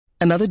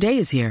Another day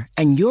is here,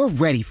 and you're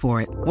ready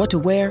for it. What to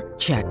wear?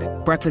 Check.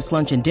 Breakfast,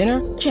 lunch, and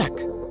dinner? Check.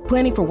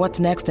 Planning for what's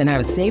next and how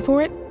to save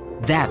for it?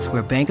 That's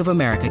where Bank of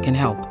America can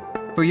help.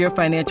 For your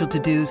financial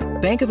to-dos,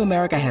 Bank of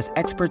America has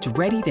experts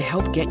ready to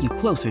help get you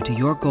closer to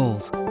your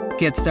goals.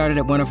 Get started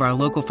at one of our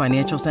local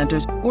financial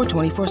centers or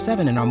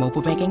 24/7 in our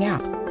mobile banking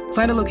app.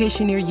 Find a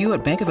location near you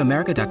at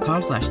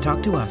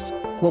bankofamerica.com/talktous.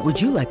 What would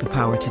you like the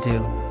power to do?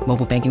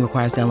 Mobile banking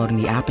requires downloading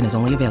the app and is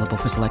only available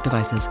for select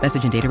devices.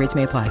 Message and data rates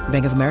may apply.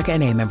 Bank of America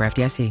N.A., member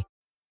FDIC.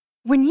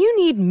 When you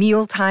need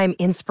mealtime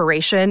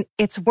inspiration,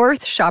 it's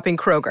worth shopping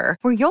Kroger,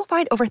 where you'll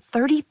find over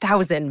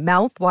 30,000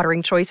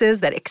 mouth-watering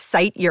choices that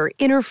excite your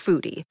inner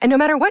foodie. And no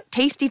matter what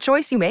tasty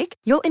choice you make,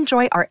 you'll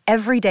enjoy our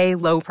everyday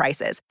low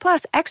prices,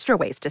 plus extra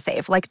ways to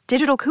save, like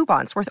digital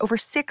coupons worth over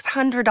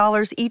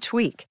 $600 each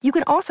week. You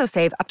can also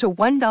save up to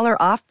 $1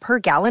 off per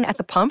gallon at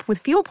the pump with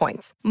fuel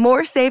points.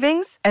 More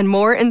savings and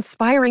more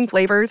inspiring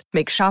flavors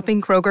make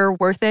shopping Kroger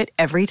worth it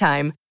every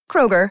time.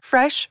 Kroger,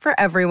 fresh for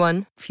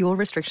everyone. Fuel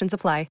restrictions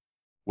apply.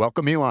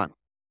 Welcome, Elon.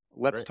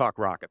 Let's Great. talk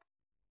rockets.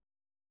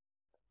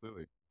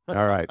 Absolutely.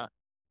 All right.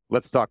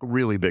 Let's talk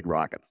really big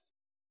rockets.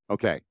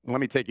 Okay. Let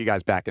me take you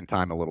guys back in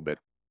time a little bit.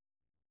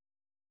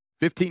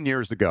 15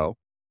 years ago,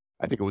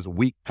 I think it was a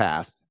week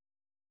past,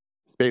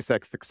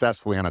 SpaceX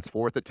successfully, on its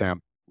fourth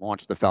attempt,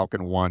 launched the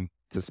Falcon 1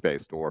 to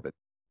space, to orbit.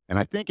 And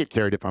I think it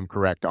carried, if I'm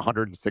correct,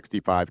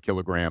 165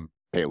 kilogram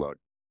payload.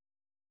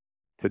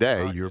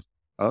 Today,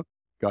 Oh,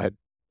 go ahead.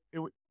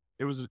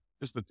 It was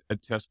just a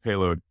test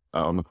payload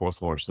on the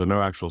fourth launch, so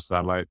no actual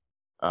satellite,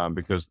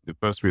 because the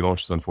first three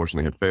launches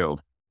unfortunately had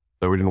failed.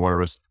 So we didn't want to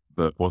risk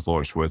the fourth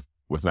launch with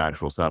an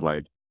actual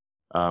satellite.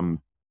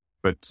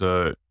 But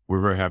we're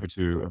very happy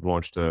to have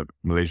launched a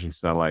Malaysian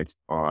satellite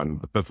on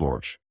the fifth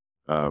launch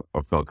of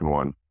Falcon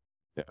 1.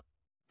 Yeah,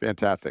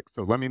 fantastic.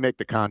 So let me make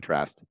the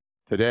contrast.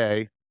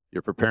 Today,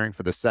 you're preparing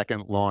for the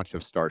second launch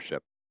of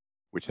Starship,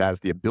 which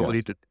has the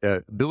ability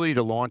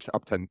to launch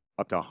up to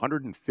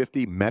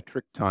 150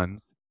 metric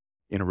tons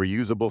in a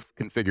reusable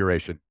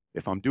configuration.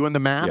 If I'm doing the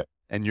math,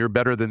 and you're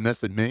better than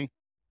this than me,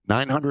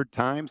 900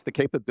 times the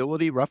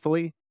capability,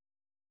 roughly,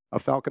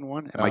 of Falcon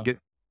 1. Am I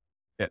getting?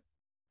 Yeah.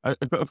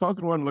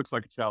 Falcon 1 looks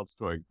like a child's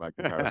toy by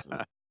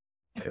comparison.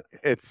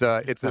 It's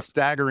a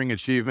staggering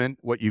achievement,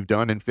 what you've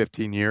done in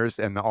 15 years,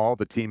 and all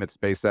the team at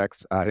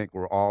SpaceX, I think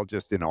we're all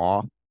just in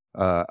awe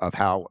of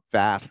how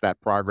fast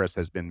that progress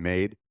has been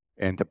made.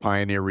 And to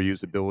pioneer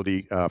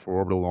reusability for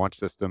orbital launch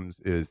systems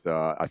is,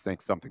 I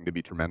think, something to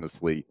be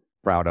tremendously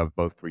proud of,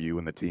 both for you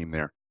and the team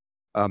there.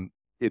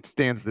 It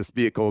stands, this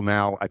vehicle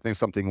now, I think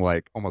something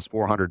like almost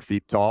 400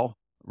 feet tall,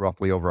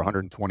 roughly over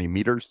 120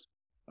 meters.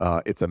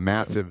 It's a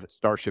massive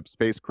Starship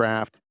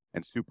spacecraft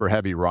and super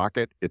heavy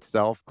rocket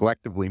itself,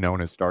 collectively known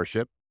as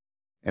Starship.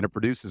 And it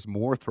produces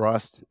more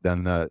thrust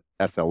than the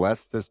SLS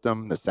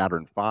system, the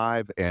Saturn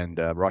V, and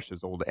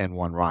Russia's old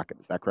N-1 rocket.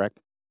 Is that correct?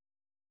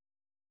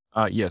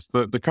 Yes,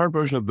 the current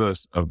version of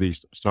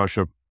the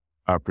Starship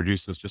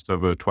produces just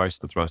over twice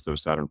the thrust of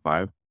Saturn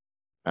V.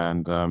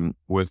 And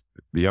with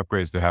the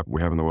upgrades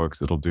we have in the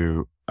works, it'll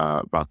do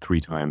about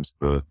 3 times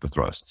the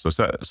thrust. So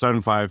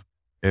Saturn V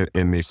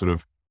in the sort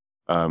of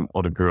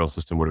old Imperial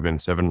system would have been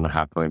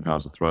 7.5 million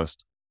pounds of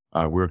thrust.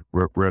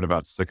 We're at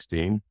about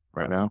 16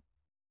 right now,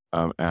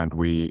 and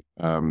we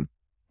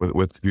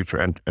with future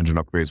engine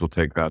upgrades, we'll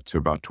take that to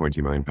about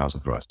 20 million pounds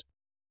of thrust.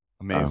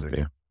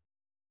 Amazing,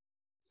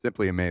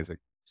 simply amazing.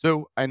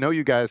 So I know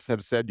you guys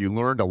have said you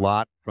learned a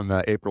lot from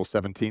the April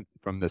 17th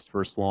from this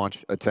first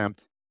launch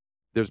attempt.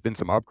 There's been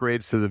some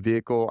upgrades to the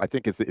vehicle. I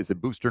think is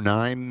it Booster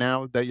 9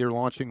 now that you're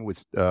launching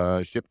with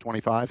Ship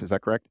 25? Is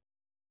that correct?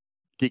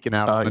 Geeking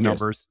out on the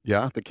numbers.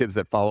 Yeah, the kids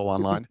that follow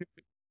online.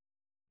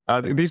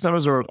 These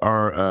numbers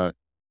are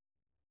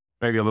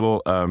maybe a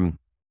little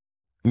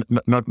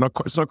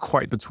it's not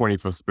quite the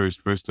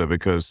 25th booster,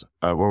 because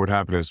what would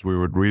happen is we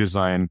would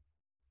redesign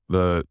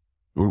we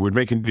would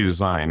make a new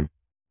design,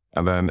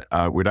 and then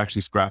we'd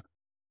actually scrap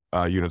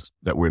units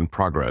that were in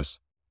progress.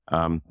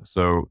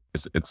 So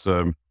it's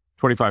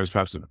 25 is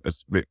perhaps,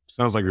 it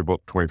sounds like we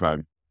built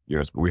 25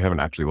 units, but we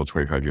haven't actually built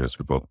 25 units.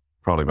 We built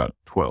probably about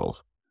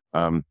 12.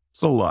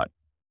 Still a lot.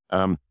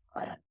 So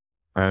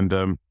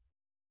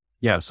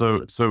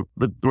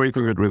but the way to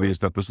think of it really is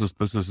that this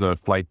is a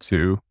Flight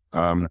 2,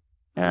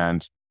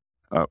 and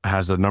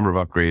has a number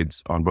of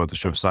upgrades on both the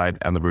ship side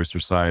and the booster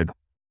side.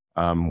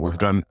 We've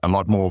done a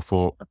lot more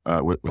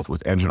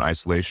with engine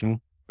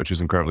isolation, which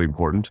is incredibly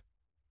important.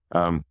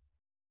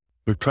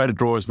 We've tried to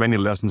draw as many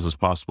lessons as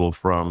possible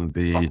from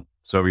the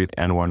Soviet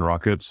N-1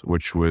 rocket,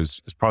 which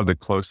is probably the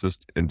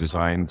closest in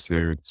design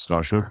to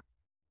Starship.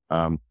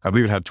 I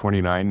believe it had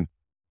 29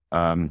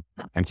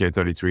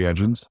 NK-33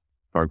 engines,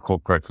 if I recall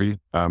correctly.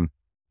 And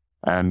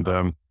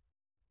there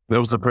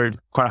was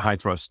quite a high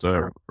thrust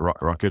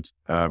rocket.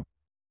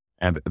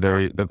 And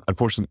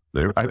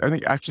unfortunately, I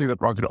think actually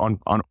that rocket, on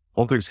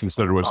all things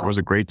considered, was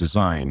a great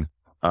design,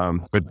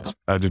 but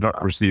did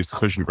not receive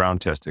sufficient ground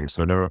testing,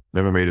 so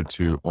never made it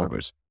to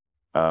orbit.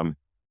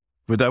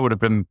 But that would have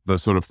been the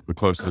sort of the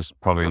closest,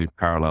 probably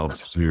parallel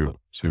to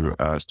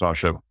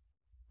Starship.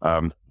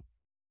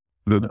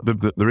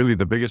 really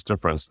the biggest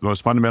difference, the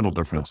most fundamental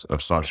difference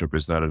of Starship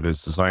is that it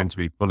is designed to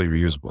be fully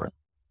reusable,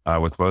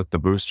 with both the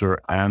booster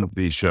and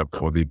the ship,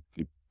 or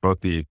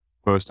both the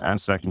first and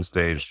second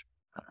stage,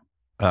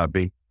 are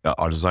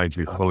designed to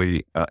be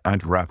fully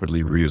and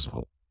rapidly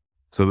reusable.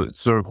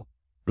 So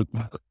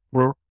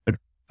we're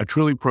a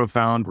truly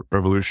profound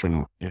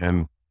revolution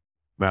in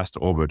mass to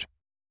orbit.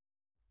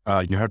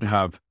 You have to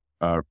have,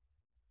 I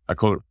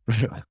call it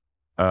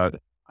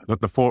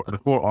the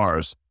four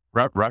R's: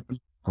 rapid,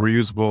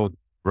 reusable,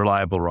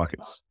 reliable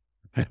rockets.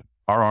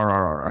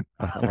 R.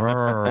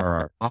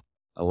 I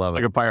love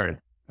Like it. a pirate.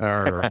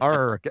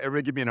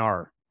 Everybody give me an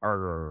R.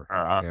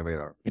 Give me an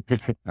R.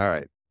 All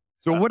right.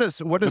 So what does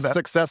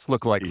success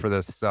look like for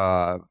this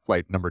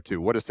flight number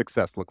 2? What does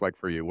success look like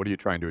for you? What are you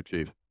trying to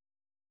achieve?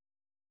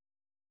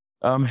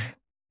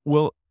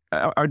 Well,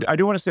 I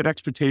do want to set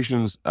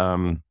expectations,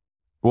 not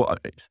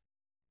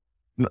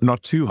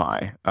too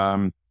high.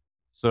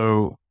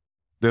 So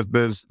there's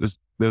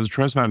a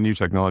tremendous amount of new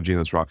technology in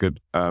this rocket.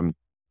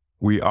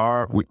 We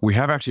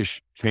have actually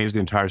changed the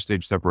entire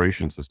stage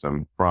separation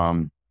system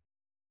from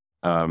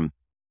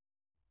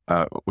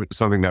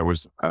something that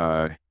was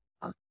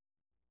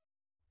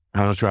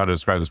I'm not sure how to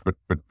describe this, but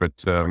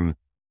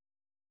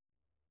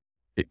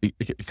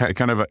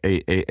kind of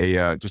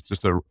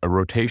just a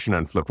rotation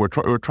and flip.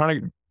 We're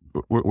trying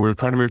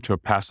to move to a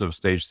passive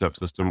stage step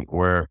system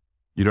where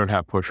you don't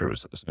have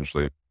pushers,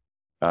 essentially.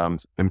 To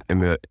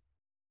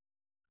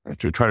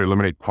try to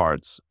eliminate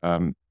parts.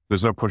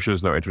 There's no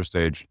pushers, no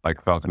interstage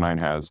like Falcon 9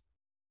 has.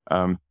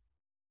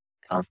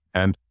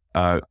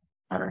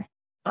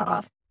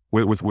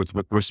 With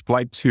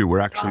Flight 2, we're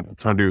actually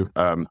trying to do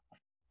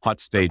hot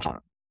staging.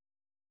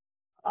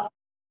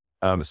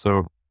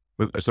 So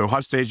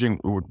hot staging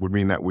would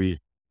mean that we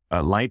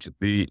light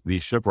the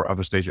ship or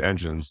upper stage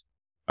engines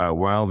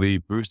while the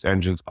boost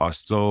engines are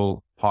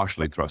still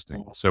partially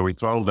thrusting. So we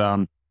throttle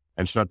down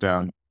and shut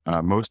down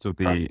most of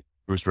the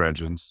booster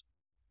engines.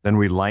 Then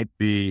we light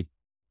the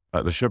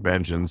ship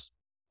engines,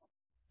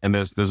 and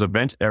there's a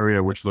vent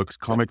area which looks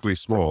comically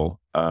small,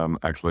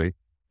 actually,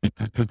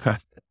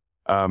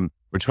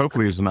 which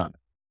hopefully is not,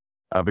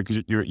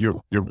 because you're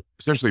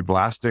essentially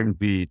blasting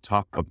the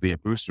top of the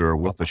booster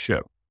with the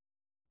ship.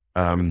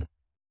 Now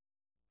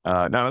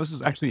this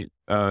is actually,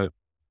 from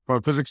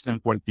a physics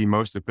standpoint, the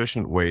most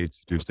efficient way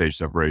to do stage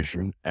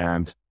separation,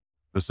 and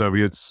the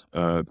Soviets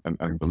and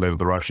later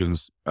the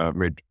Russians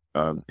made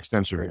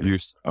extensive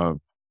use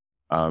of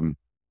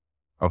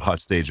hot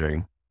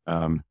staging.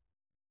 But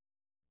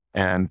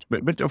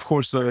of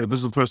course, this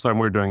is the first time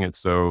we're doing it.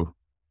 So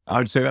I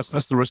would say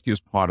that's the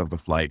riskiest part of the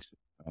flight,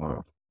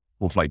 for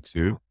Flight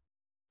 2.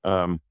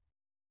 And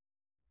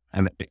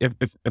if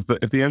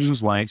the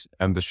engine's light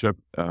and the ship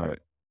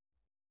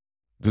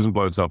doesn't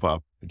blow itself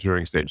up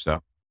during stage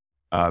step,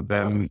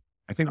 then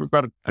I think we've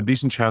got a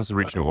decent chance of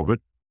reaching orbit.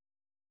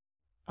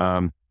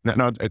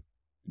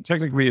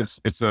 Technically it's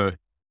a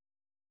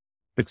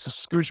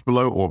scooch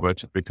below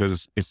orbit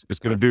because it's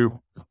going to do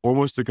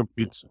almost a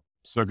complete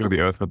circle of the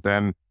Earth, but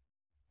then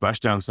splash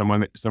down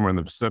somewhere in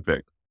the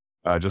Pacific,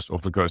 just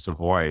off the coast of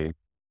Hawaii.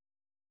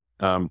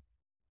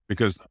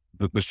 Because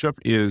the ship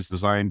is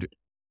designed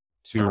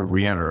to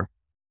re-enter,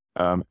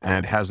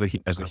 and has a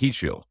heat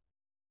shield.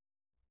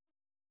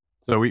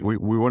 So we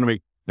want to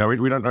make, now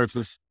we don't know if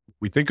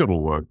we think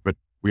it'll work, but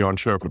we aren't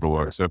sure if it'll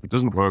work. So if it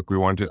doesn't work, we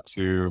want it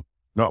to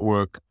not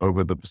work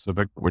over the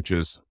Pacific, which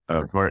is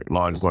a very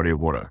large body of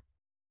water,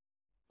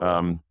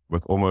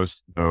 with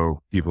almost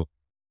no people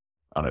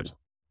on it.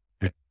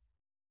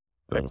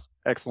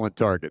 Excellent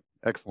target.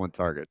 Excellent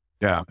target.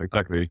 Yeah,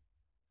 exactly.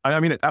 I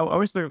mean, I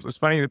always think it's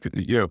funny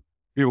that,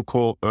 people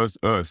call Earth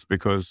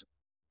because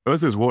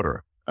Earth is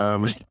water.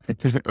 Earth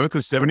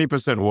is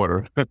 70%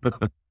 water.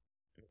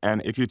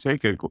 And if you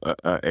take an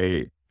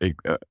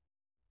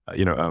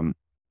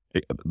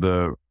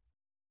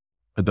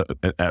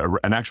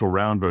actual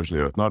round version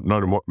of the Earth, not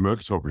a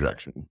Mercator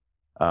projection,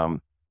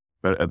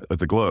 but at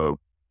the globe,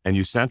 and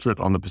you center it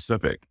on the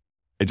Pacific,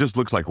 it just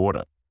looks like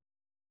water.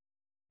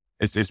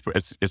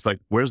 It's like,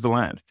 where's the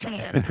land?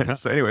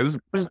 So anyway,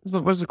 this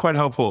is quite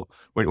helpful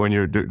when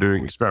you're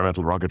doing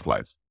experimental rocket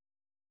flights.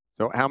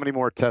 So how many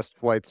more test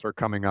flights are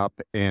coming up,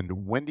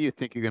 and when do you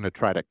think you're going to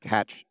try to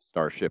catch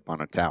Starship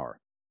on a tower?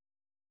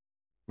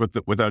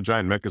 With our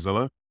giant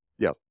Mechazilla?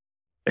 Yes.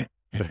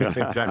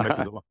 Giant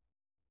Mechazilla.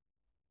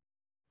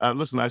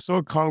 Listen, I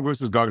saw Kong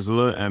versus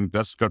Godzilla, and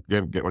that's what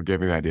gave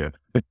me the idea.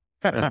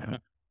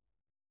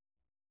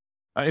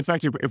 In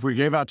fact, if we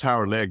gave our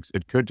tower legs,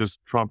 it could just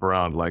tromp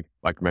around like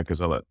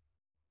Mechazilla.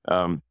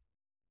 But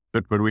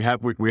we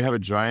have a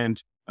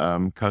giant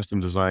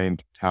custom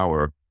designed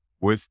tower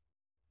with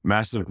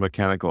massive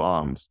mechanical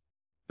arms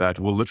that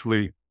will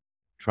literally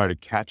try to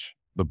catch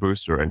the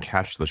booster and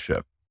catch the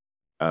ship.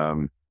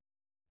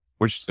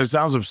 Which it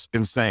sounds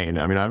insane.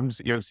 I mean, I haven't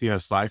seen a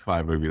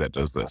sci-fi movie that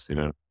does this,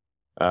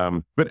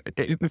 But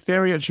in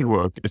theory, it should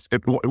work.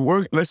 It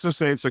work. Let's just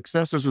say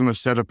success is in a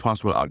set of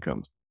possible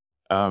outcomes.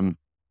 I'm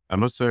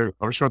not sure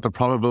what the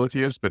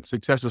probability is, but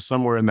success is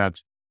somewhere in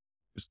that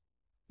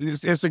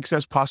Is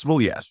success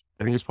possible? Yes,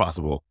 I think it's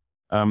possible.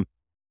 In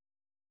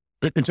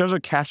terms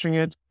of catching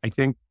it, I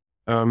think,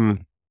 but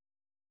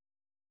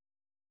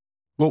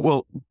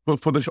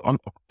for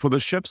the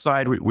ship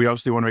side, we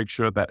obviously want to make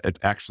sure that it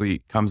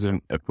actually comes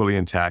in fully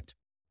intact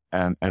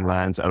and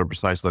lands at a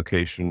precise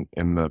location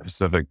in the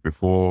Pacific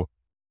before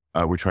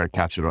we try to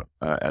catch it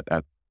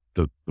at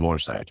the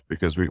launch site,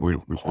 because we're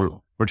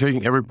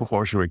taking every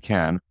precaution we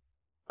can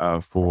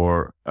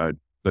for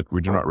that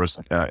we do not risk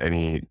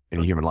any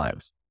human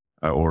lives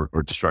or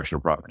destruction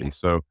of property.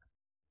 So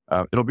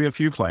it'll be a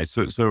few flights.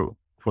 So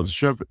for the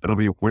ship, it'll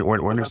be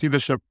when we see the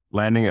ship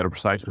landing at a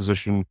precise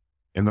position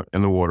in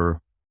the water.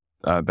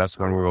 That's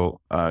when we'll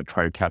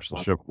try to catch the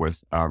ship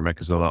with our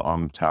Mechazilla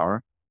on the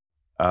tower.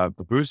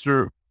 The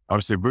booster,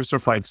 obviously, booster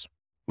flights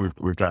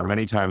we've done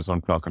many times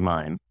on Falcon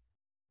 9,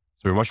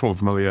 so we're much more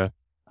familiar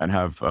and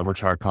have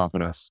much higher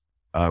confidence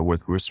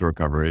with booster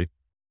recovery.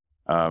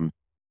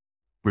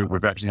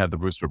 We've actually had the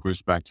booster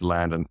boost back to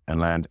land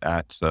and land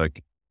at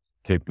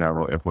Cape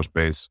Canaveral Air Force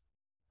Base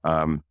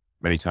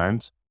many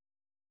times,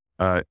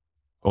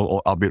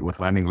 albeit with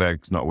landing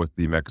legs, not with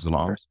the Mechazilla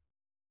arms.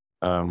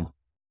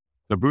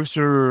 The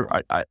booster,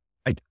 I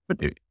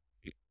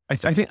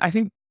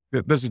think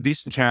that there's a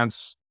decent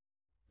chance,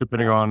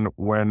 depending on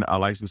when our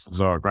licenses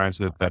are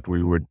granted, that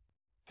we would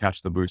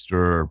catch the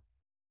booster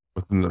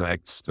within the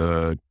next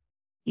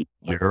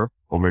year,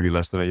 or maybe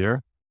less than a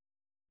year,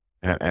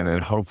 and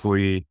then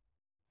hopefully,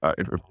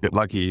 if we get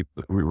lucky,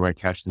 we might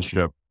catch the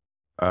ship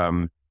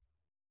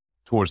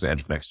towards the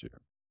end of next year.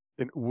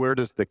 And where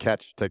does the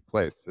catch take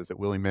place? Is it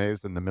Willie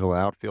Mays in the middle of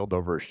the outfield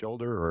over his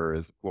shoulder, or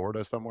is it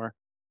Florida somewhere?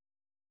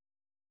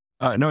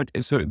 No,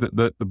 so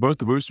both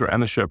the booster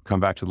and the ship come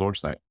back to the launch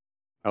site.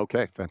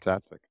 Okay,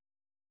 fantastic.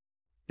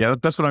 Yeah,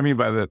 that's what I mean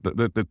by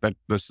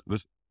this.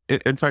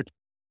 In fact,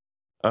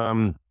 I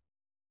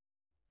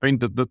mean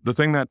the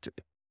thing that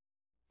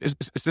is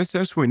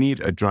since we need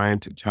a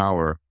giant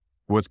tower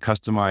with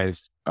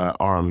customized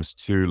arms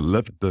to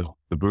lift the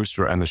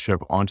booster and the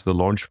ship onto the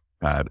launch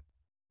pad,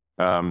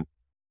 we're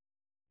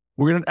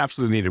going to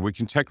absolutely need it. We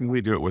can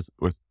technically do it with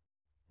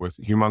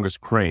humongous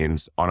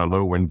cranes on a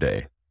low wind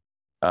day.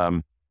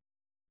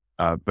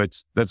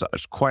 But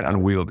that's quite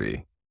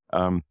unwieldy.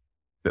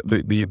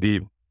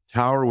 The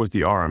tower with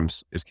the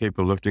arms is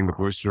capable of lifting the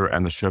booster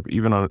and the ship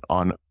even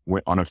on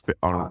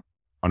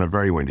a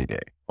very windy day,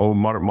 or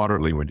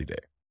moderately windy day.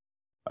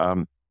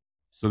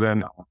 So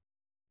then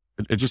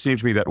it just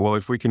seems to me that, well,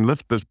 if we can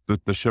lift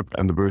the ship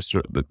and the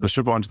booster, the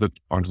ship onto the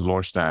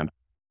launch stand,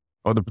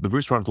 or the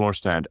booster onto the launch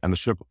stand and the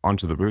ship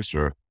onto the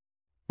booster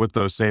with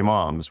those same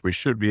arms, we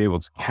should be able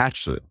to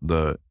catch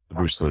the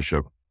booster and the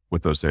ship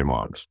with those same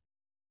arms.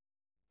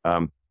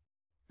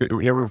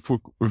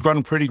 We've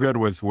gotten pretty good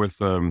with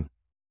the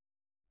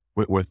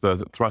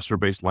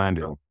thruster-based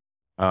landing,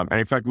 and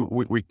in fact,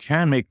 we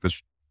can make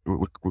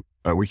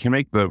we can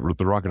make the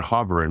rocket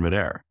hover in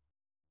midair.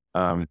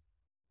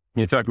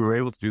 In fact, we were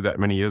able to do that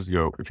many years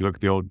ago. If you look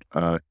at the old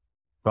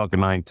Falcon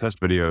 9 test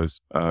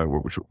videos,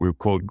 which we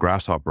called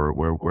Grasshopper,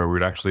 where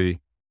we'd actually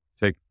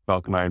take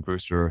Falcon 9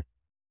 booster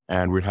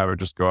and we'd have it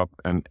just go up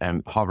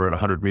and hover at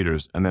 100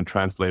 meters and then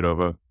translate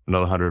over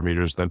another 100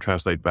 meters, then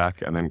translate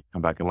back and then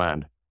come back and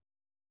land.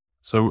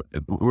 So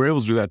we were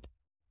able to do that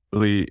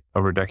really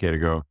over a decade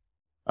ago.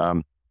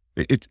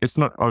 It's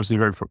not obviously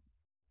very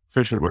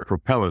efficient with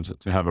propellant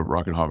to have a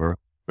rocket hover,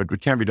 but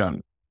it can be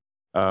done.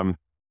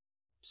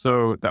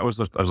 So that was,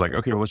 I was like,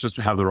 okay, well, let's just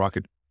have the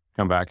rocket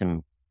come back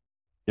and,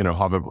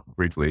 hover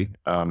briefly,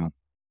 and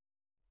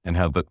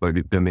have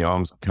then the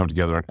arms come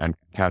together and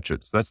catch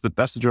it. So that's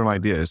the general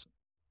idea. Is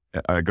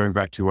going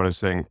back to what I was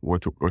saying,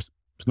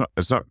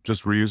 it's not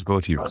just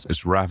reusability,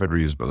 it's rapid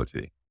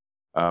reusability.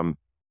 And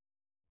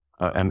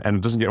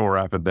it doesn't get more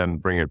rapid than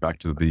bringing it back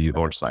to the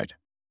launch site.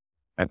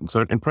 And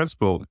so in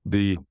principle,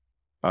 the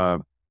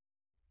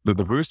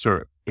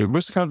booster, it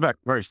comes back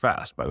very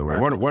fast, by the way.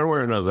 One way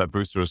or another, that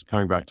booster is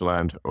coming back to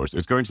land, or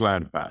it's going to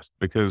land fast,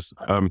 because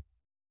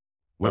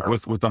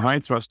with the high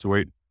thrust to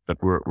weight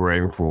that we're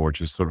aiming for,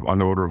 which is sort of on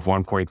the order of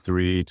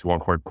 1.3 to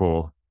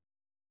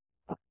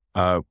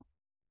 1.4,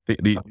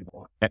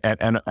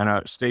 and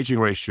a staging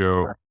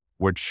ratio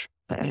which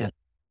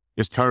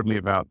is currently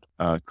about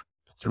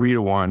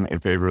 3-to-1 in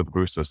favor of the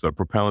booster. So the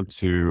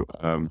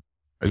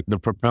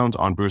propellant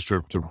on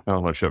booster to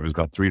propellant on ship is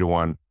about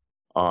 3-to-1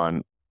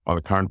 on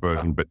the current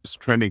version, but it's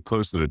trending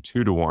closer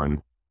to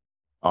 2-to-1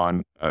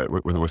 on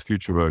with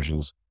future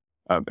versions.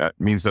 That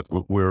means that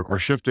we're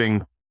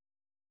shifting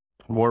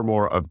more and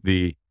more of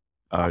the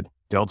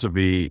delta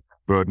V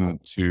burden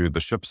to the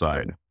ship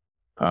side.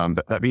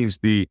 That means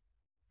the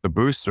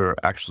booster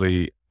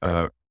actually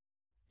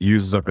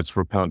uses up its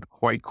propellant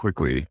quite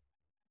quickly,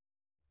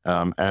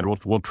 and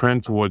we'll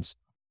trend towards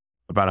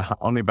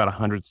only about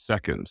 100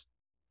 seconds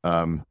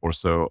or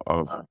so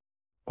of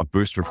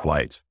booster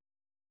flight,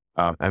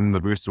 and the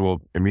booster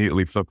will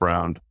immediately flip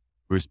around,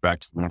 boost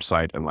back to the launch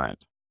site, and land.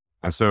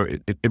 And so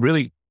it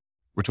really,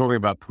 we're talking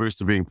about the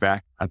booster being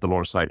back at the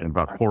launch site in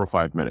about 4 or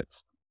 5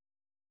 minutes,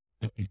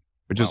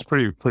 which is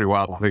pretty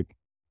wild. I think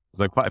it's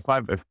like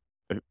five.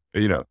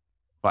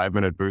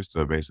 5-minute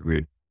booster,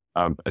 basically.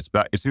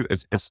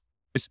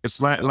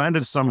 It's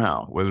landed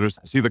somehow, whether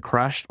it's either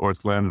crashed or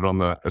it's landed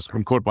it's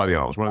been caught by the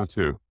arms, one of the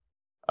two.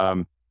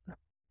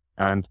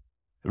 And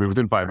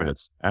within 5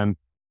 minutes. And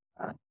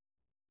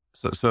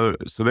so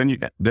then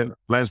then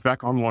lands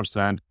back on launch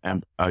stand,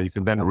 and you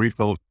can then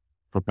refill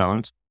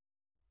propellant.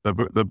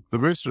 The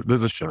booster,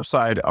 the ship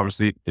side,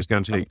 obviously, is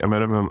going to take a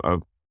minimum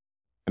of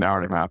an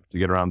hour and a half to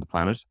get around the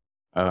planet.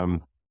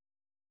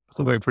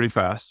 Still going pretty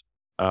fast,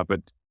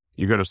 but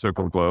you got to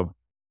circle the globe.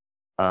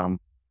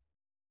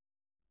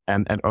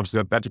 And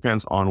obviously that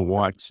depends on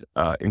what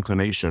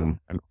inclination,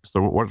 and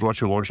so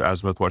what your launch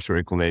azimuth, what's your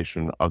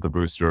inclination of the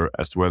booster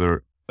as to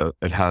whether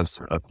it has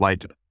a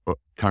flight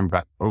coming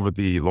back over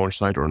the launch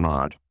site or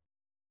not.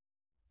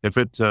 If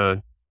it's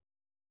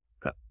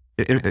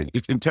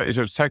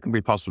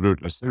technically possible to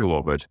do it a single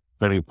orbit,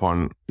 depending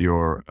upon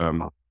your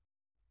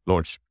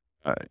launch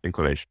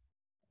inclination.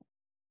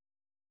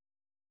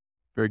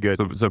 Very good.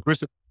 So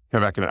booster can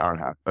come back in an hour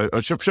and a half.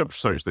 The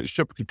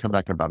ship could come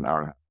back in about an hour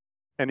and a half.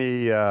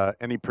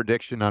 Any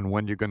prediction on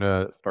when you're going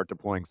to start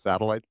deploying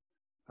satellites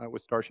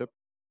with Starship?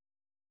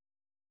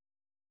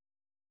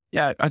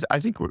 Yeah, I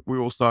think we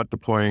will start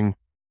deploying.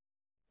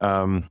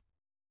 I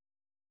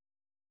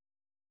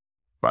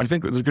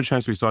think there's a good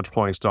chance we start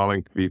deploying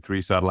Starlink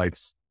V3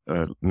 satellites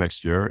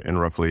next year, in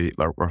roughly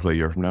a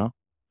year from now.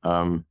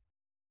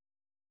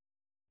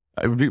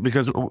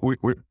 Because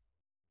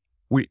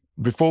we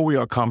before we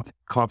are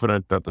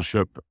confident that the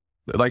ship,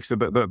 like I said,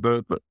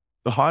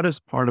 the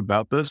hardest part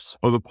about this,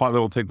 or the part that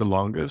will take the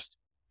longest,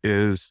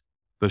 is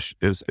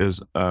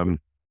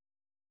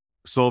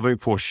solving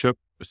for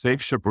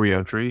safe ship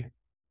reentry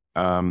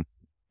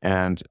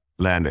and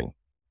landing.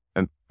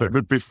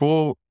 But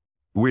before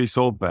we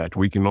solve that,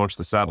 we can launch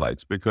the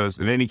satellites, because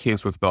in any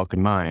case with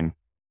Falcon 9,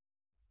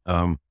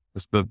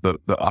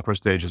 the upper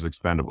stage is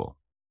expendable.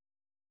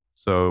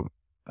 So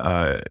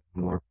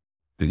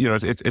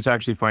it's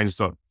actually fine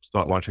to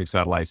start launching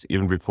satellites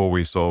even before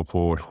we solve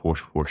for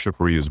ship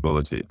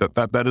reusability.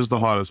 That is the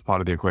hardest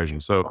part of the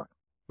equation. So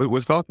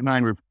with Falcon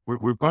 9,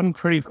 we've gotten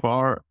pretty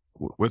far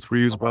with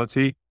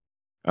reusability.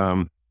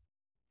 The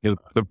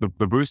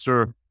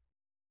booster,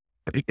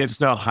 it's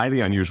now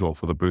highly unusual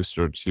for the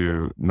booster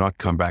to not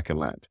come back and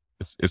land.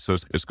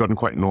 It's gotten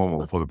quite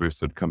normal for the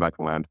booster to come back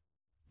and land.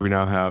 We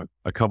now have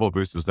a couple of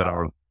boosters that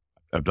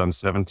have done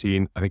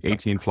 17, I think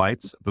 18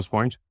 flights at this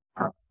point.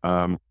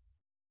 And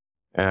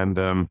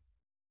then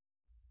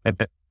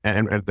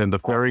the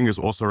fairing is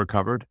also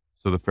recovered.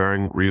 So the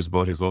fairing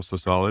reusability is also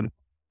solid.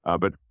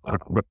 But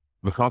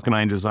the Falcon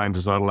 9 design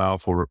does not allow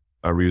for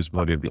a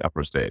reusability of the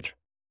upper stage.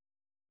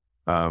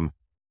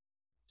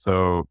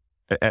 So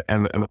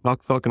the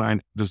Falcon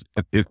 9 does,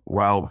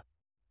 while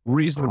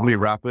reasonably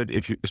rapid,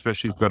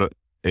 especially if you've got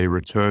a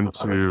return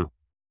to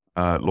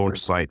launch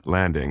site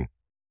landing,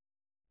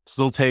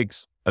 still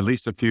takes at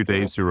least a few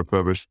days to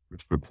refurbish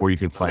before you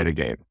can fly it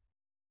again.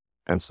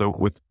 And so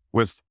with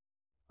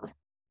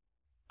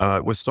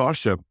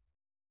Starship,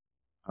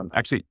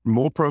 actually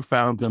more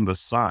profound than the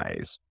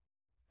size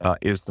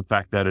is the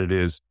fact that it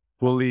is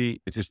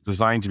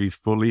designed to be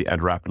fully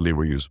and rapidly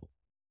reusable.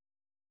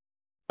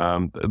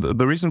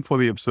 The reason for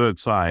the absurd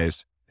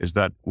size is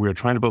that we're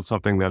trying to build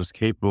something that is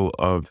capable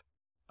of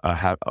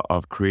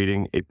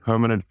creating a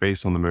permanent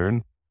base on the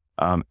moon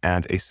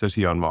and a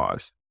city on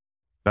Mars.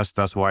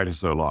 That's why it is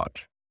so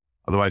large.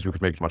 Otherwise, we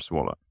could make it much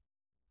smaller.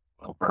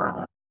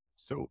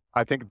 So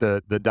I think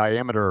the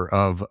diameter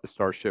of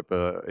Starship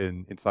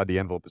inside the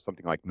envelope is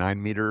something like 9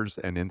 meters,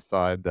 and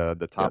inside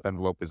the top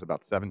envelope is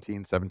about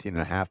 17 and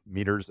a half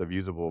meters of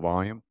usable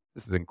volume.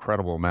 This is an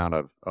incredible amount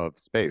of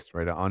space,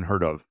 right?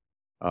 Unheard of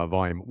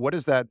volume. What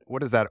does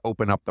that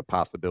open up the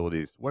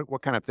possibilities?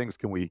 What kind of things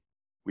can we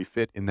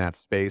fit in that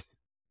space?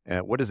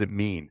 What does it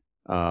mean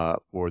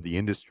for the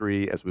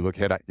industry as we look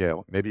ahead?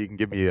 Maybe you can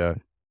give me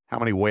how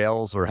many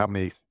whales or how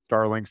many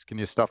Starlinks can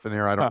you stuff in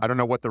there? I don't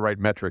know what the right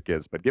metric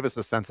is, but give us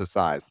a sense of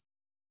size.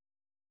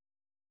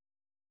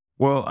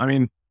 Well, I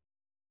mean,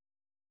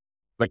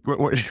 like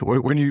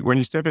when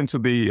you step into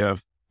the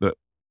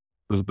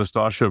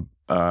Starship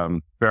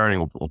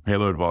fairing or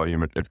payload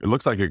volume, it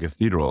looks like a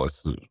cathedral.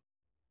 It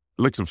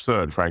looks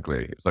absurd,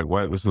 frankly. It's like,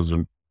 wow, this is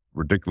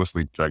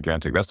ridiculously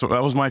gigantic. That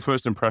was my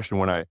first impression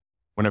when I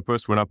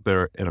first went up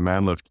there in a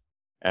man lift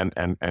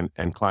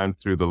and climbed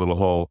through the little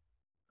hole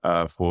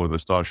for the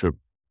Starship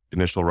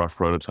initial rough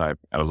prototype.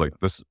 I was like,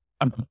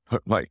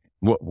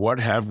 what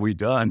have we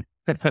done?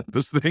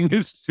 This thing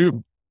is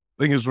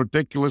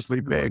ridiculously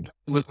big.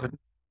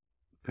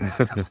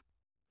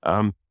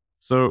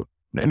 So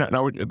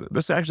now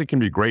this actually can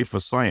be great for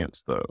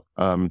science, though.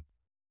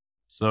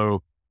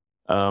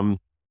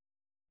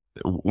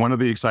 One of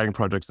the exciting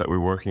projects that we're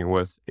working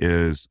with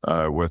is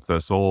with the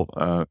Soul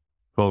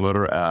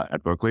Motor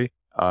at Berkeley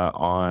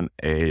on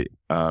a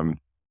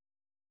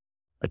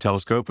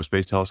telescope, a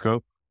space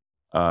telescope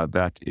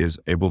that is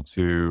able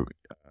to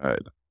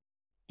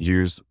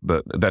use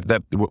it's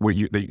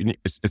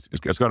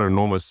got an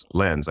enormous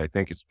lens. I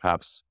think it's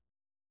perhaps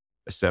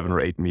a 7 or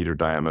 8 meter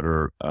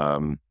diameter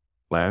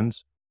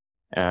lens,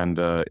 And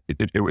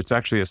it's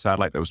actually a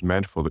satellite that was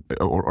meant for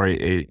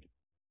the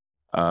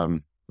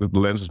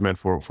lens was meant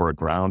for a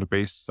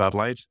ground-based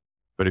satellite.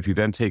 But if you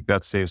then take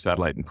that same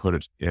satellite and put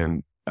it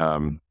in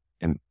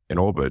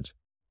orbit,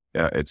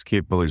 its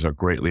capabilities are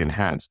greatly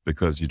enhanced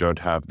because you don't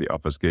have the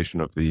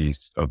obfuscation of the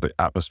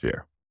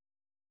atmosphere.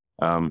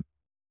 So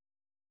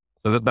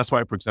that's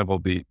why, for example,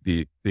 the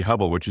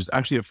Hubble, which is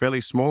actually a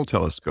fairly small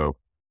telescope,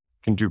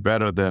 can do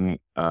better than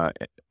or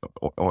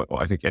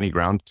I think any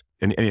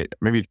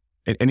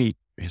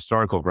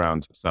historical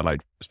ground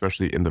satellite,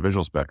 especially in the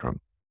visual spectrum.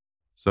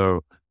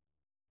 So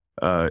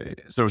we're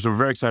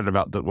very excited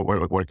about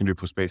what it can do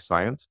for space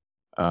science.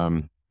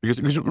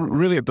 Because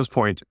really at this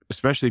point,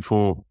 especially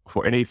for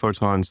any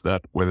photons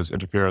where there's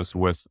interference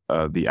with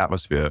the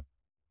atmosphere,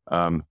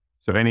 so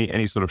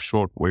any sort of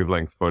short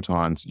wavelength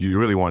photons, you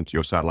really want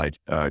your satellite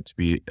to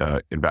be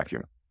in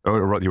vacuum,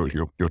 or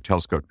your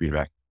telescope to be in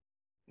vacuum.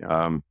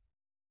 Yeah.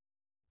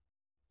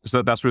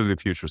 So that's really the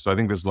future. So I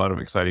think there's a lot of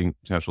exciting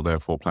potential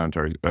there for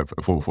planetary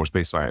for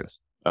space science.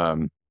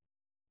 But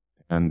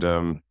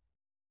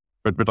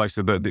like I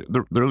said,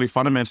 the really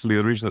fundamentally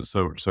the reason it's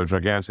so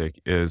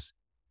gigantic is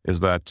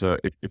that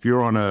if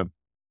you're on a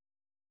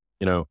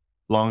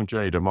long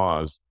journey to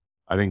Mars,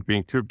 I think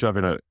being cooped up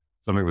in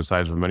something the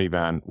size of a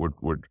minivan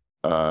would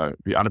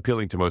be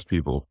unappealing to most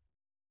people.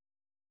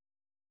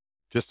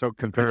 Just a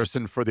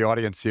comparison for the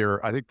audience here,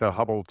 I think the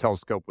Hubble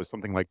telescope was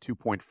something like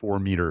 2.4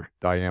 meter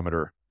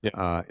diameter.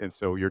 Yeah. And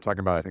so you're talking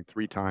about, I think,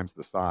 3 times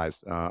the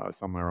size,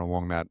 somewhere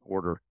along that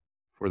order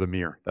for the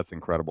Mir. That's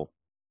incredible.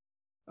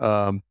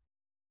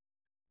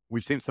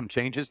 We've seen some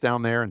changes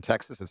down there in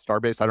Texas at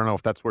Starbase. I don't know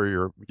if that's where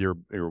you're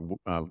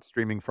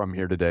streaming from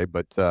here today,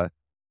 but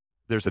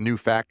there's a new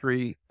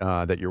factory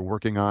that you're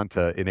working on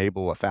to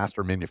enable a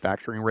faster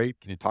manufacturing rate.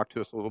 Can you talk to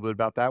us a little bit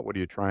about that? What are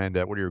your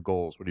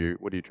goals? What are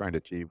you trying to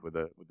achieve with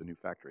the new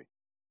factory?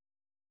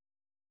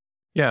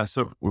 Yeah,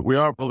 so we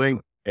are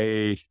building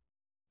a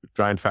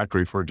giant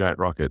factory for a giant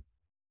rocket.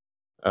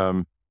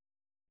 I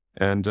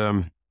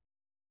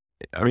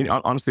mean,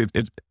 honestly,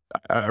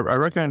 I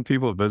recommend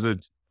people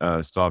visit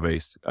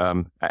Starbase.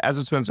 As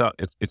it turns out,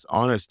 it's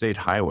on a state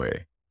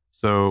highway.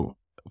 So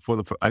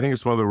I think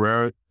it's one of the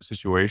rare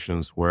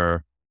situations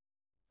where,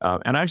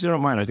 and I actually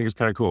don't mind. I think it's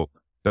kind of cool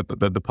that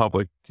the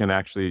public can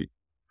actually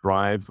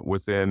drive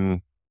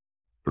within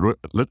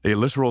a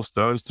literal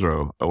stone's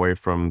throw away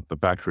from the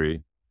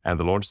factory and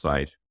the launch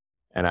site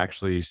and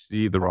actually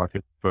see the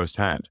rocket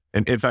firsthand.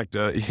 And in fact,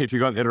 if you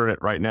go on the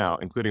internet right now,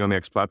 including on the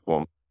X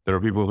platform, there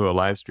are people who are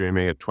live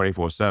streaming it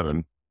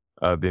 24/7,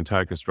 the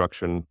entire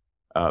construction,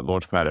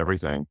 launch pad,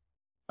 everything.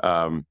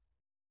 So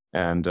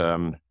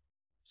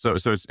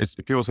it's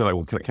people say like,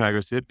 well, can I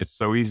go see it? It's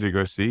so easy to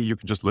go see. You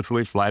can just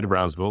literally fly to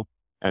Brownsville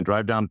and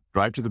drive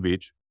to the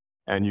beach,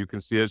 and you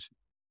can see it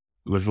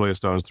literally a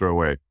stone's throw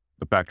away,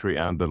 the factory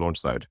and the launch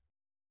site.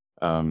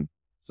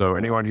 So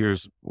anyone who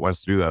wants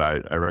to do that,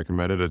 I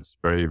recommend it. It's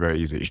very, very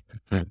easy.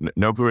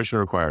 No permission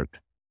required.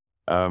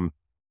 So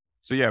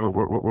yeah,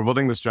 we're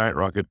building this giant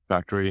rocket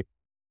factory.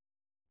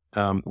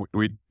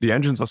 The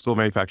engines are still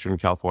manufactured in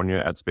California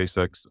at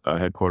SpaceX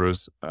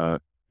headquarters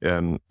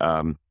in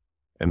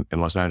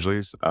Los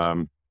Angeles,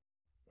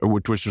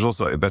 which is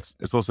also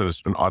it's also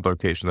an odd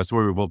location. That's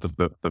where we built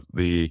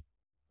the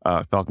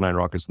Falcon 9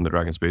 rockets and the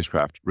Dragon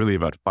spacecraft. Really,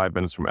 about 5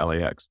 minutes from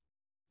LAX,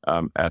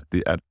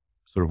 at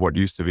sort of what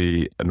used to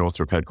be a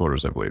Northrop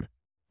headquarters, I believe.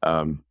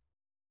 But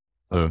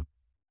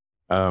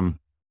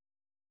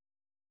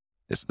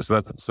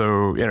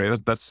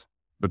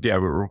yeah,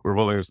 we're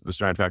building this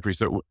giant factory.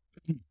 So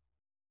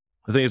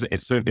the thing is,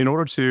 so in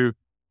order to,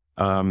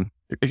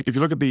 if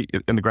you look at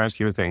in the grand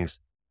scheme of things,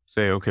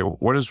 say, okay,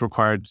 what is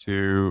required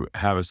to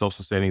have a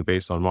self-sustaining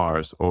base on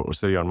Mars or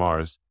city on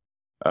Mars?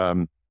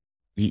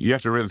 You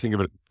have to really think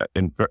of it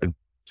in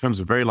terms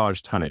of very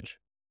large tonnage.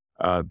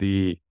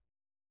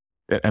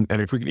 And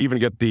if we can even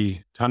get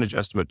the tonnage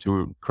estimate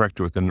to correct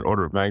to within an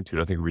order of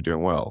magnitude, I think we'll be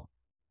doing well.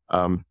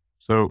 I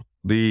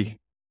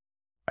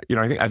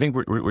think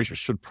we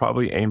should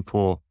probably aim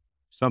for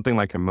something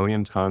like 1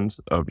 million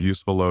tons of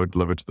useful load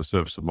delivered to the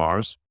surface of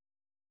Mars,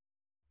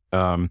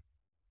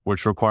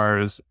 which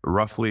requires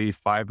roughly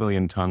 5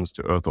 million tons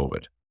to Earth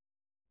orbit.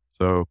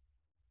 So,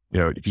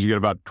 if you get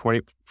about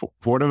 20, for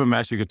whatever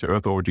mass you get to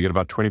Earth orbit, you get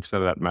about 20%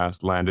 of that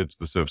mass landed to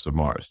the surface of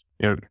Mars.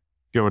 Give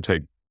or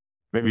take,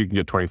 maybe you can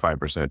get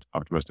 25%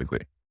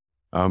 optimistically.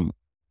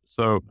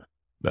 So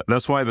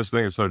that's why this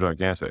thing is so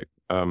gigantic,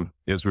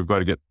 is we've got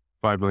to get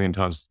 5 million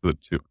tons to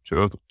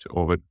Earth to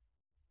orbit,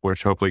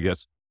 which hopefully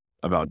gets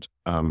about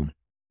 1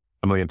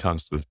 million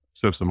tons to the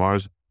surface of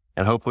Mars.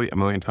 And hopefully 1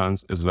 million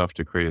tons is enough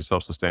to create a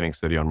self-sustaining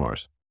city on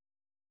Mars.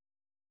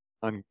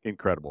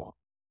 Incredible.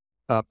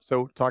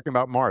 So talking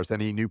about Mars,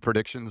 any new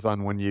predictions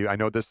on I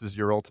know this is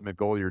your ultimate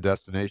goal, your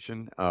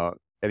destination.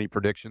 Any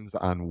predictions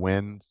on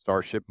when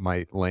Starship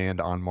might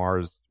land on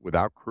Mars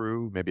without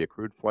crew, maybe a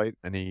crewed flight?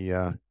 Any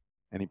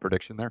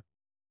prediction there?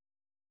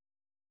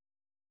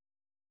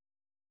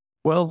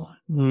 Well,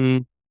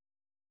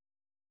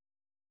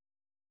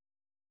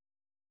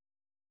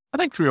 I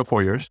think 3 or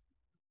 4 years.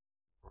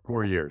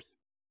 4 years.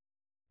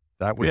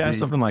 That would Yeah, be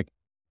something like.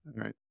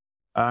 right.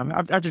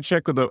 I've had to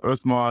check with the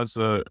Earth Mars.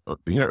 Earth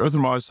and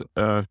Mars.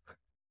 The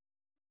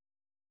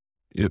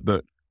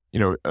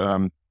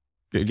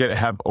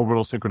have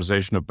orbital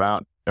synchronization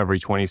about every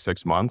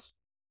 26 months.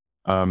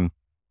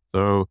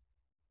 So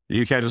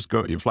you can't just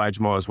you fly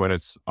to Mars when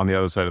it's on the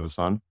other side of the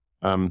sun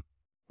from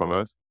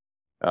Earth.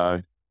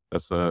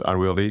 That's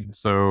unwieldy.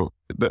 So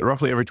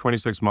roughly every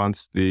 26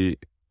 months, the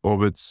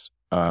orbits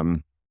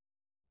are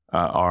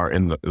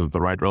in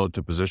the right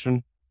relative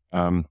position,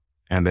 and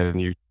then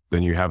you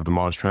have the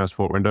Mars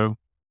transport window.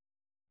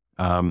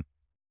 So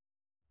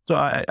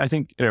I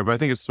think but I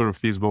think it's sort of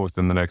feasible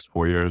within the next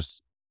 4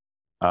 years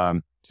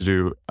to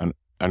do an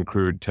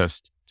uncrewed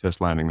test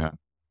landing that.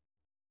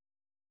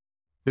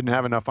 Didn't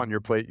have enough on your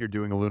plate. You're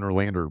doing a lunar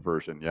lander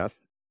version, yes?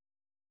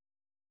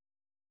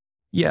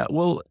 Yeah,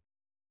 well,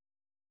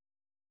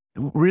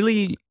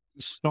 really,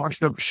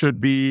 Starship should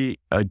be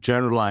a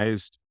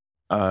generalized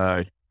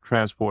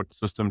transport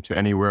system to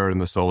anywhere in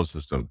the solar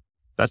system.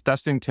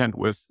 That's the intent.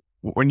 With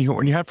when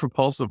you have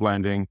propulsive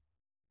landing,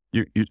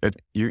 you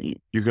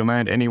can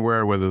land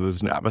anywhere, whether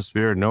there's an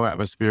atmosphere, no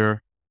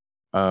atmosphere.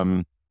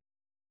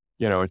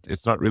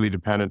 It's not really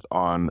dependent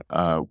on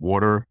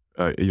water.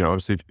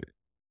 Obviously,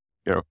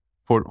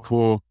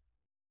 for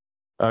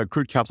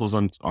crewed capsules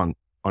on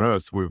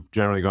Earth, we've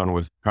generally gone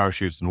with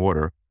parachutes and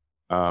water.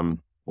 And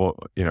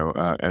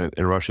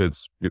in Russia,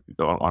 it's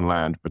on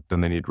land, but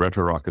then they need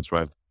retro rockets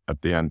right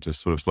at the end to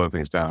sort of slow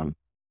things down.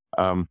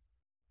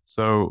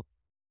 So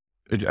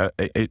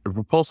a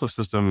propulsive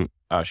system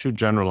should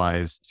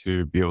generalize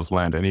to be able to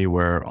land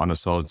anywhere on a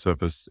solid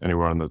surface,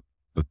 anywhere on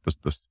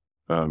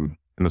in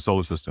the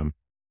solar system.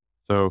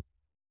 So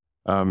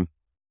the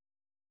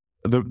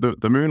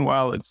moon,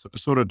 while it's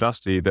sort of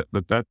dusty,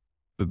 the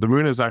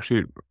moon is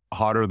actually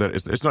harder than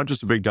it's not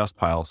just a big dust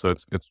pile. So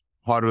it's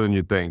harder than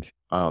you'd think.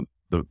 The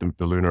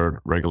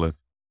lunar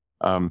regolith.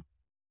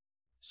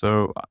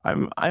 So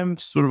I'm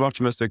sort of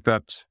optimistic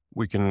that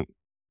we can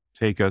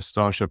take a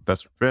Starship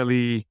that's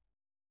fairly,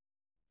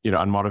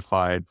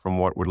 unmodified from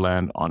what would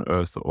land on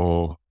Earth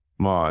or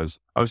Mars.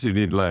 Obviously, you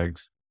need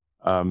legs,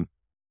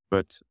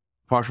 but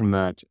apart from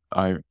that,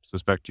 I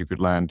suspect you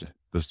could land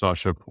the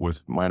Starship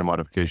with minor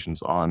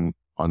modifications on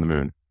the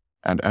moon,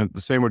 and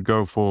the same would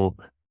go for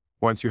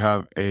once you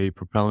have a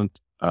propellant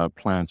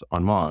plant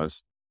on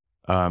Mars.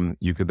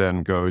 You could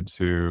then go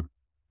to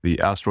the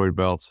asteroid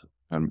belt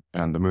and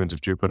the moons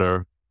of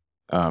Jupiter.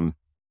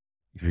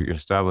 If you could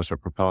establish a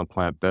propellant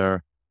plant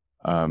there,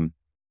 then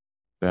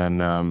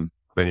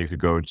you could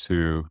go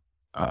to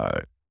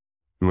the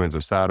moons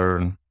of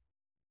Saturn,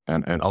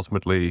 and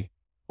ultimately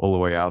all the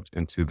way out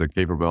into the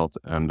Kuiper belt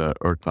and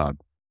Earth cloud.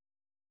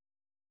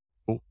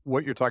 Well,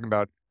 what you're talking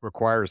about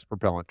requires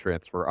propellant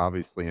transfer,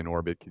 obviously, in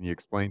orbit. Can you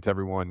explain to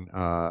everyone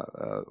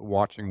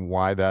watching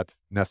why that's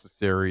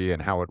necessary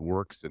and how it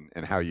works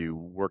and how you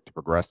work to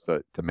progress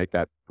to make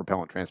that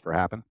propellant transfer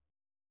happen?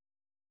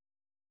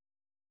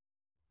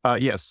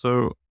 Yes.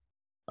 So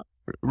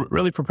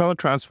really, propellant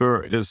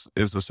transfer is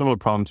a similar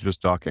problem to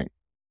just docking.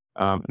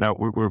 Now,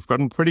 we've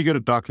gotten pretty good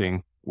at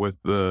docking with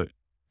the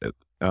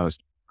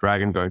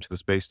Dragon going to the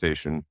space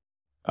station.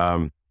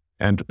 And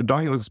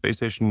docking with the space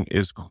station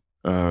is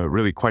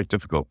really quite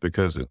difficult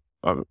because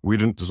we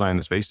didn't design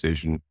the space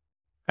station,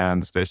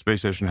 and the space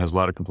station has a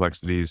lot of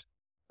complexities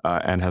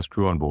and has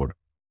crew on board.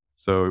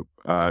 So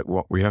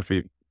we have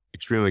to be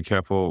extremely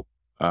careful,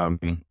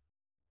 and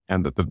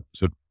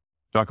so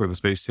docking with the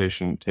space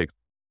station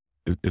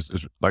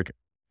is like,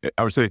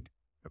 I would say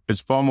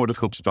it's far more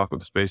difficult to dock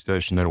with the space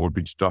station than it would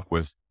be to dock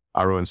with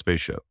our own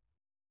spaceship.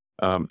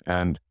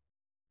 And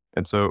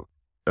so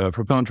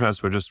propellant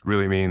transfer just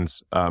really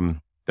means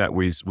that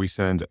we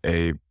send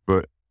a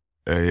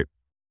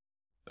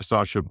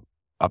Starship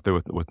up there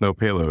with no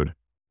payload,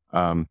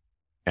 and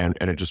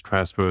it just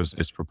transfers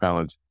its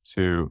propellant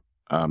to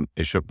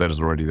a ship that is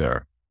already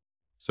there.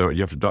 So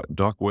you have to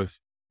dock with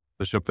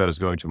the ship that is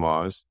going to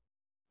Mars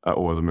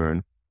or the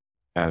moon,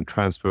 and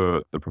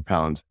transfer the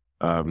propellant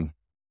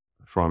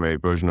from a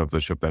version of the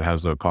ship that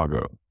has no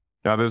cargo.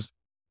 Now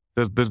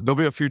there'll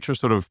be a future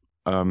sort of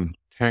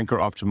tanker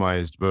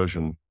optimized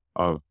version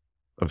of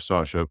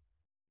Starship,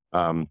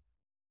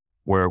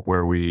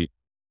 where we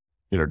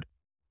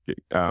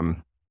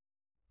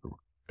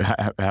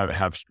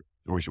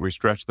we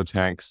stretch the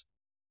tanks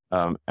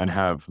and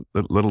have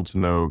little to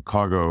no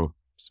cargo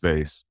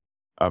space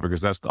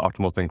because that's the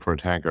optimal thing for a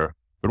tanker.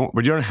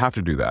 But you don't have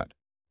to do that.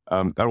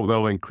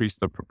 That'll increase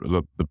the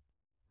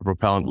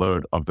propellant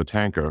load of the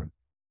tanker,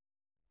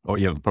 or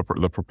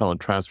the propellant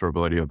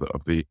transferability of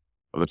the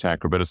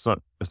tanker. But it's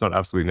not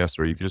absolutely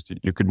necessary.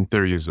 You could in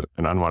theory use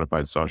an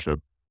unmodified Starship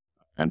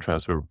and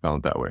transfer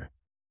propellant that way.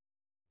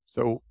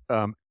 So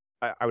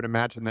I would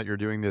imagine that you're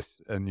doing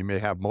this, and you may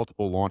have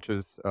multiple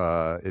launches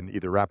in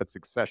either rapid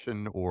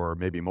succession or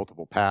maybe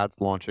multiple pads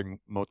launching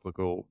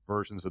multiple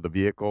versions of the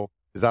vehicle.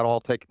 Does that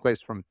all take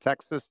place from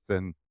Texas?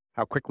 And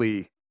how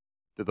quickly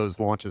do those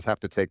launches have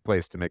to take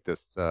place to make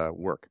this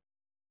work?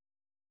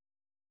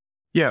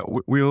 Yeah,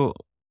 we'll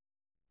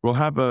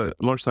have a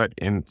launch site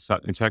in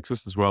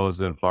Texas as well as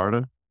in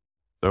Florida.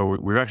 So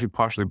we've actually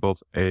partially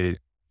built a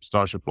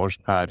Starship launch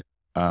pad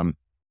at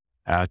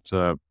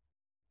Pad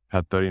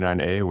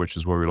 39A, which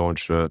is where we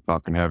launched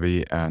Falcon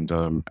Heavy and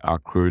our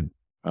crewed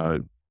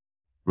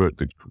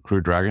the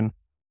Crew Dragon.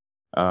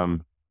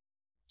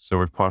 So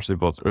we've partially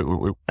built,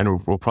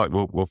 and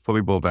we'll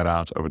fully build that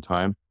out over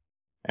time,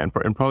 and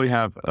probably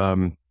have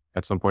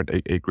at some point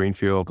a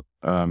greenfield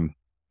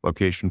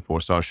location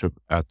for Starship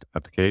at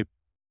the Cape.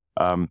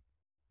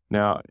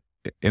 Now,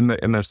 in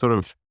the sort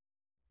of,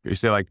 you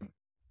say like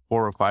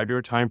 4 or 5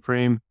 year time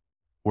frame,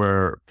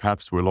 where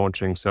perhaps we're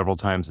launching several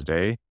times a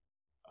day,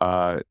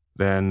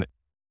 then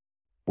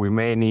we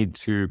may need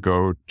to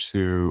go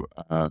to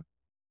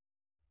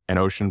an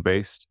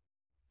ocean-based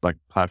like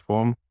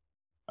platform.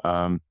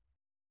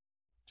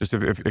 Just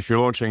if you're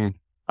launching,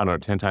 I don't know,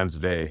 10 times a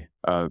day,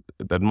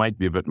 that might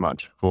be a bit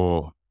much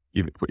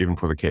even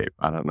for the Cape.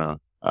 I don't know.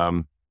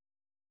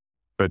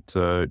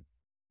 So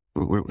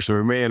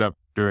we may end up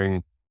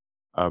doing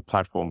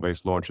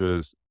platform-based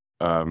launches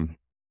from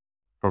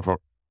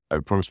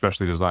a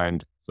specially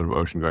designed sort of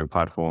ocean-going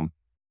platform.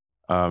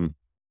 But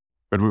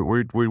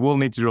we will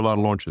need to do a lot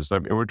of launches. I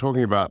mean, we're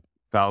talking about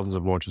thousands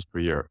of launches per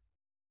year.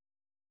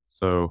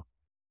 So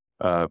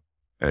so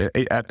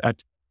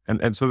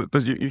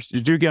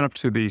you do get up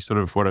to the sort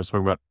of what I was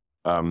talking about,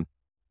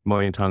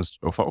 million tons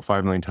or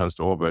 5 million tons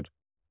to orbit.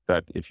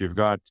 That if you've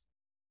got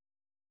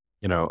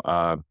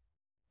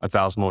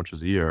 1,000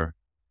 launches a year,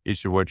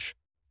 each of which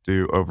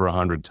do over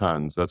 100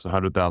 tons, that's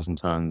 100,000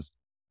 tons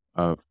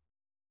of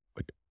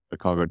like a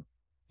cargo,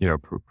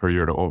 per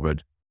year to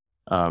orbit.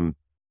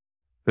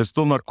 There's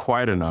still not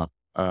quite enough.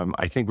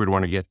 I think we'd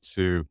want to get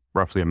to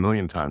roughly 1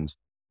 million tons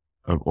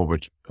of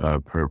orbit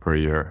per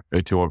year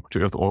to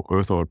Earth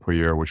orbit per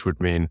year, which would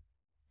mean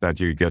that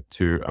you get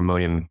to 1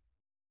 million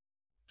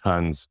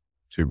tons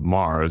to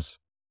Mars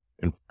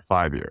in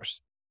 5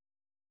 years.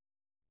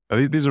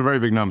 Now, these are very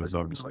big numbers,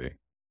 obviously.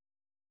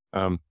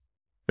 But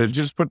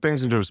just put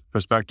things into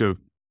perspective.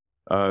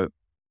 All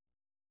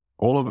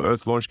of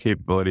Earth's launch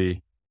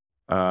capability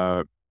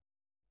right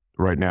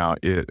now,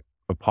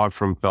 apart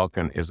from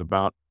Falcon, is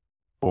about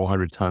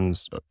 400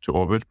 tons to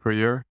orbit per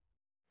year.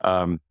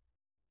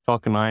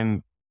 Falcon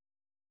 9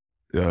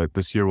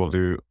 this year will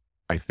do,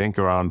 I think,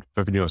 around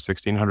 1,500 or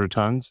 1,600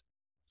 tons.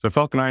 So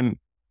Falcon 9,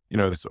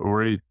 it's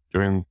already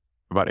doing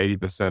about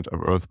 80%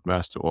 of Earth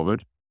mass to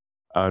orbit.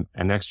 And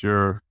next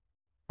year,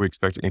 we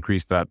expect to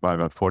increase that by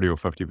about 40 or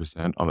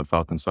 50% on the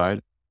Falcon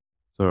side.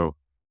 So,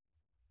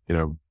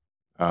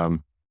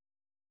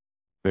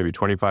 maybe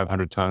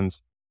 2,500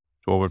 tons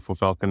to orbit for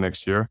Falcon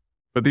next year.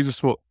 But these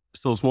are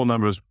still small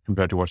numbers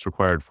compared to what's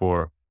required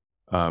for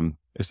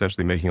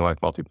essentially making life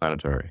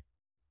multiplanetary.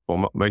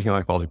 Well, making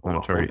life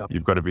multiplanetary,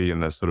 you've got to be in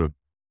the sort of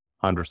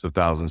hundreds of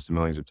thousands to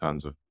millions of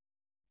tons to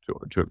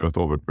Earth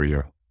orbit per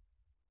year.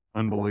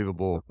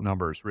 Unbelievable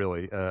numbers,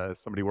 really.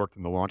 Somebody worked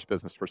in the launch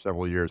business for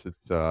several years.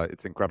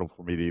 It's incredible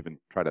for me to even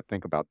try to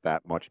think about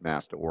that much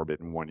mass to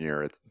orbit in 1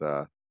 year.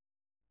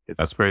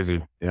 That's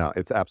crazy. Yeah,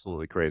 it's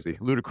absolutely crazy.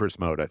 Ludicrous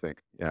mode, I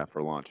think. Yeah,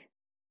 for launch.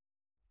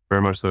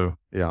 Very much so.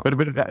 Yeah, but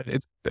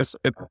it's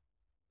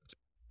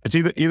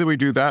either we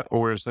do that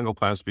or we're a single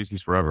planet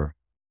species forever.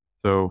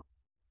 So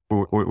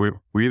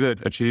we either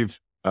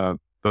achieve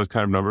those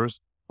kind of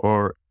numbers,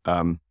 or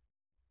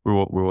we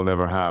will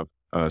never have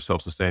a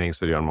self-sustaining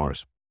city on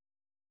Mars.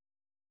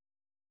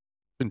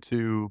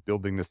 Into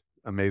building this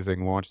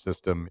amazing launch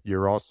system,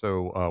 you're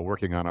also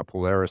working on a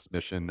Polaris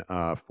mission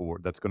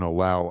that's going to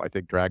allow, I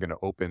think, Dragon to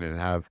open and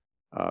have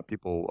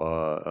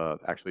people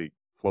actually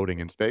floating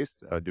in space,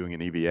 doing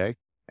an EVA,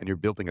 and you're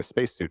building a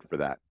spacesuit for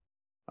that.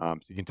 So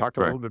you can talk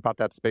to a little bit about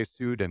that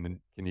spacesuit, and then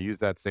can you use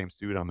that same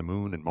suit on the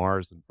Moon and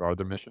Mars and for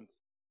other missions?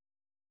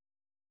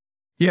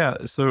 Yeah.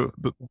 So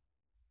the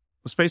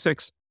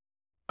SpaceX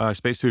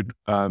spacesuit,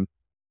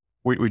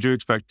 we do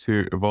expect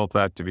to evolve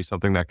that to be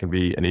something that can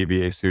be an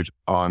EVA suit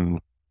on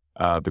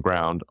the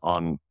ground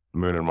on the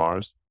Moon and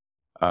Mars.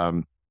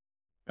 It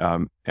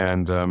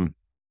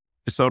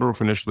started off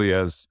initially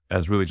as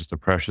really just a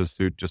pressure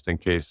suit, just in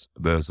case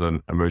there's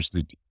an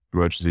emergency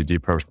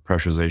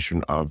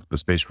depressurization of the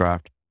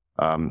spacecraft.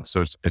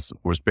 So it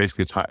was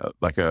basically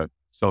like a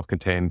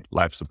self-contained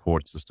life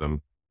support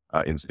system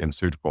in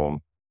suit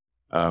form.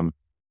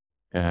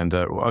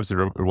 Obviously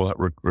it will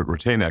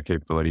retain that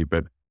capability,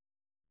 but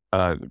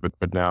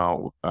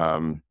now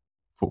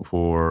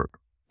for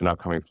an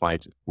upcoming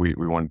flight, we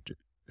want to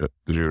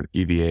do an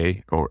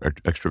EVA or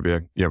extra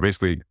vehicle,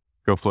 basically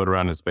go float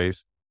around in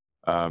space.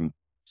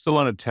 Still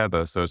on a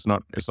tether, so it's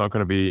not going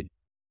to be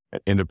an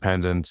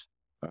independent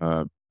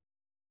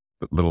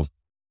little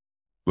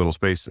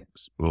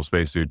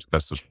spacesuit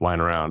that's just flying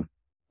around.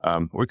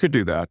 We could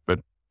do that,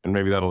 and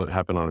maybe that'll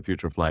happen on a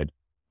future flight.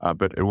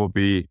 But it will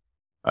be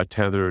a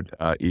tethered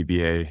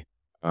EVA.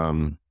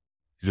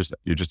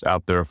 You're just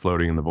out there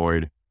floating in the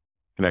void,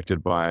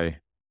 connected by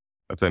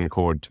a thin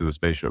cord to the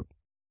spaceship.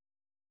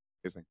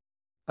 Amazing.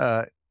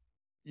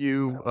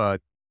 You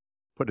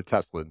put a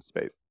Tesla in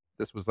space.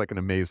 This was like an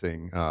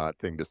amazing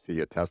thing to see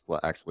a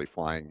Tesla actually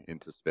flying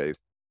into space.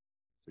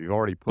 So you've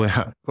already put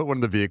one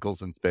of the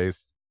vehicles in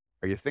space.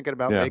 Are you thinking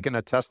about Yeah. making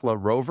a Tesla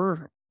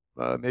rover,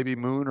 maybe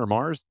Moon or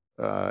Mars?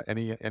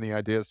 Any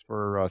ideas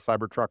for a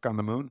Cybertruck on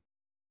the moon?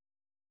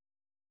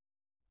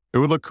 It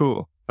would look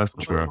cool. That's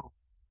for sure.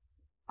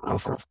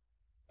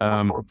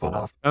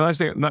 The nice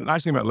thing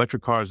about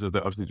electric cars is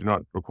that obviously do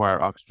not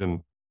require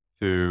oxygen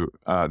they're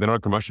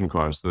not combustion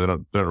cars, so they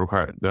don't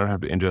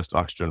have to ingest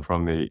oxygen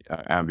from the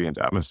ambient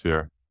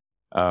atmosphere.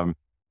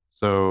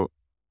 So,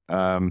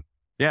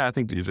 yeah, I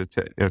think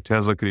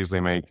Tesla could easily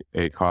make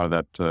a car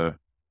that,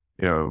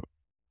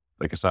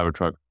 like a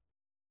Cybertruck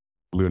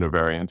Luna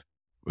variant,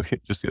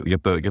 just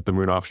get the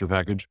moon option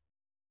package.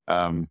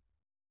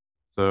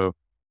 So,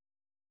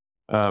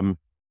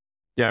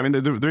 yeah, I mean,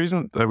 the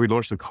reason that we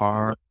launched the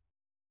car,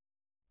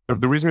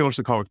 the reason we launched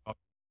the car with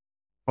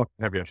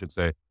heavy, I should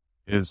say,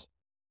 is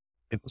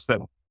it's that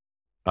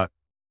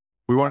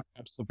we want to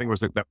have something that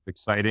was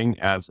exciting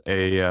as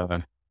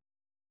a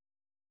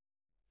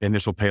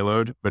initial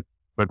payload, but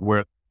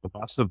where the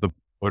loss of the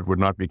payload would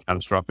not be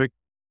catastrophic.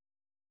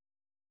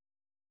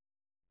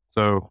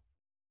 So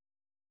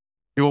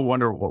people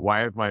wonder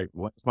why is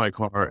my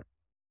car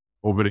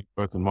orbiting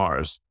Earth and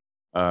Mars?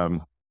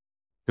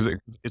 Because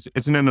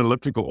it's in an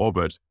elliptical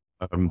orbit,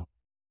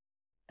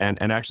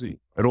 and actually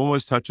it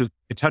almost touches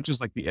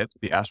like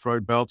the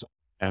asteroid belt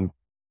and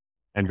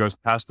goes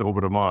past the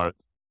orbit of Mars.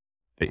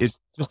 It's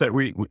just that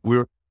we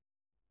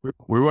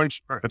weren't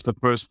sure if the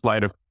first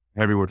flight of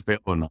Heavy would fail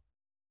or not,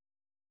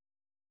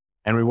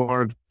 and we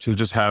wanted to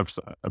just have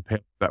a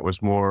payload that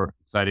was more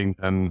exciting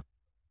than.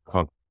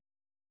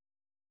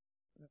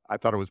 I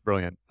thought it was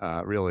brilliant.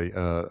 Really,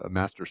 a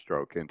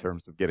masterstroke in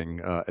terms of getting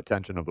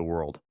attention of the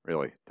world.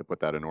 Really, to put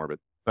that in orbit.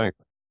 Thanks.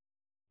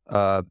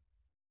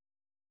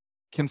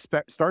 Can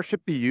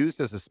Starship be used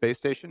as a space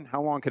station?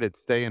 How long could it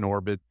stay in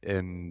orbit,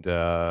 and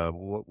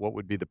what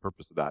would be the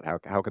purpose of that?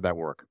 How could that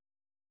work?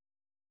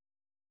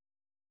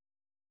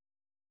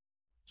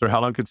 So how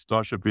long could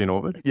Starship be in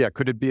orbit? Yeah,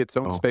 could it be its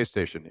own space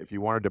station? If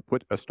you wanted to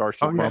put a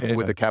Starship up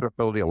with the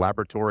capability, a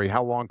laboratory,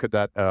 how long could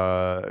that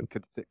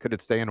could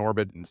it stay in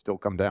orbit and still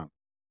come down?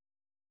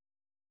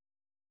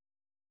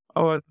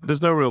 Oh,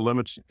 there's no real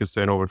limit. You can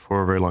stay in orbit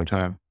for a very long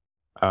time.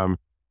 The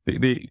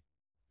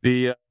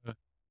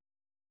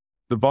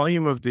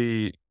volume of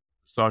the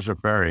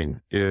Starship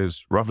fairing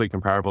is roughly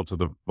comparable to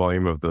the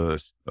volume of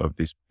the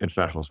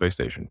International Space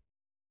Station.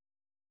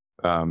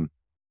 So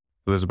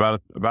there's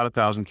about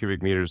 1,000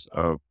 cubic meters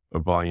of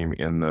volume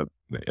in the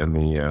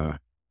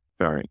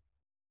fairing.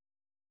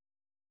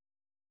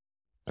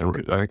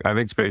 And I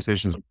think space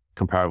station's a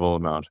comparable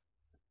amount.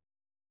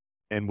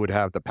 And would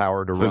have the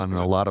power to run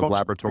a lot of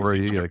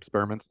laboratory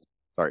experiments.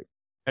 Sorry.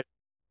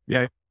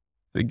 Yeah.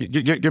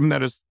 Given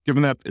that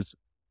it's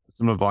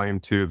similar volume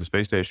to the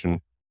space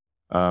station,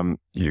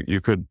 you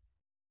could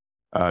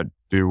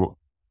do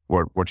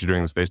what you're doing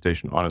in the space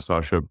station on a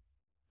Starship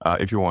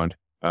if you want.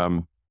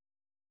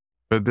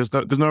 But there's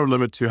no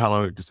limit to how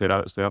long it can stay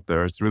up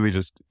there. It's really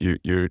just you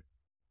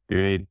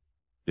need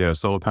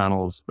solar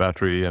panels,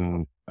 battery,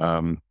 and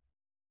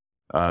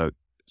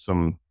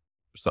some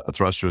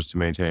thrusters to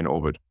maintain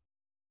orbit.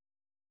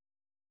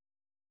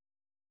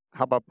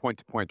 How about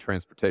point-to-point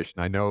transportation?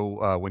 I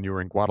know when you were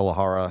in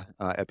Guadalajara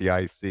at the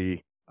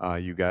IC,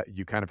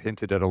 you kind of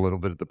hinted at a little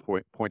bit of the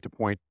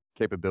point-to-point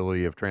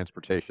capability of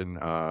transportation.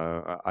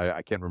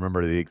 I can't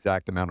remember the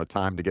exact amount of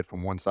time to get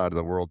from one side of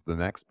the world to the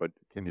next, but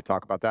can you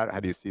talk about that?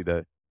 How do you see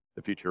the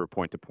future of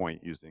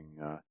point-to-point using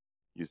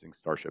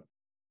Starship?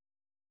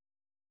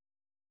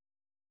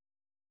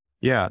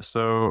 Yeah,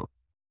 so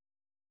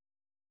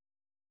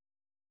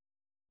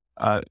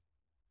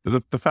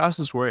the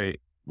fastest way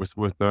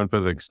with known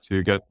physics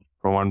to get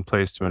from one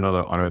place to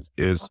another on Earth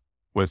is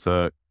with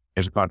a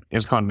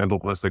intercontinental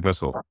ballistic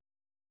missile.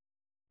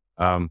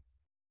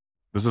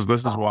 This is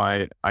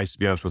why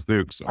ICBMs with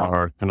nukes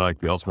are kind of like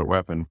the ultimate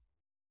weapon.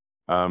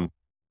 Now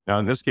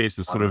in this case,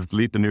 it's sort of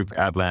delete the nuke,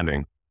 add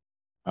landing.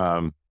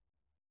 But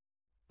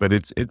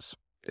it's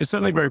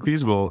certainly very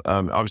feasible.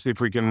 Obviously,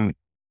 if we can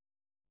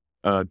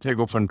take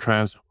off and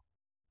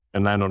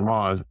land on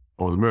Mars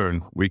or the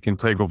Moon, we can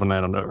take off and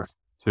land on Earth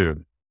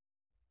too.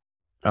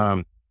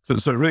 So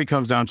it really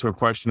comes down to a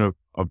question of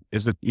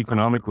is it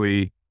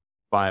economically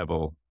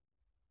viable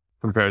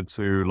compared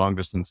to long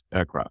distance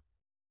aircraft?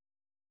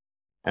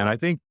 And I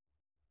think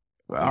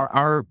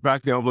our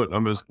back the envelope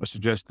numbers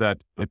suggest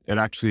that it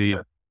actually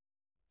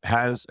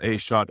has a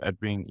shot at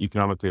being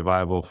economically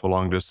viable for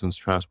long distance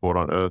transport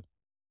on Earth.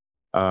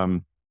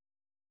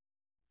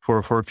 For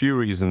a few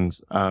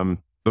reasons.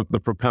 The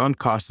propellant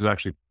cost is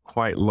actually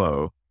quite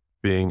low,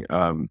 being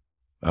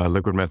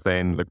liquid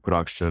methane, liquid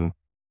oxygen.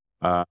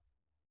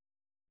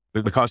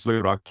 The cost of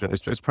liquid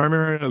oxygen is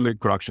primarily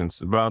liquid oxygen. It's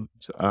about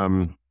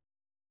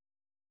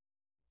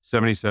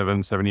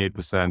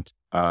 78%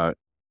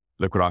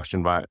 liquid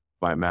oxygen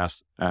by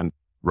mass, and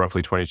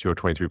roughly 22 or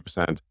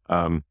 23%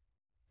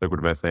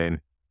 liquid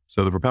methane.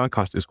 So the propellant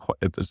cost is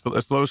it's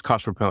the lowest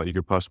cost propellant you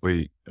could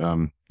possibly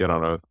get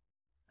on Earth,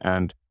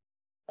 and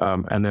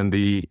then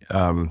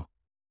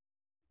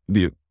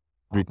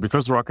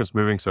because the rocket's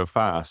moving so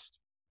fast,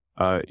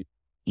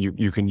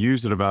 you can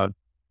use it about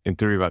in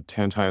theory, about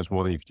 10 times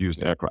more than you could use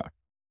an aircraft.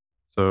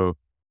 So,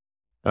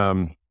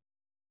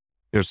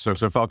 so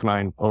Falcon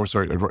 9,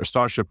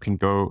 Starship can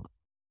go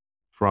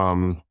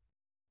from,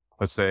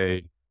 let's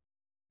say,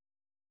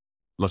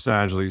 Los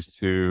Angeles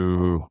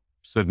to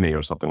Sydney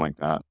or something like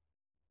that,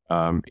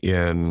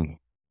 in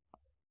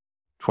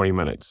 20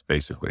 minutes,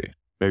 basically,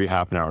 maybe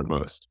half an hour at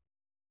most.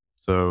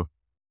 So,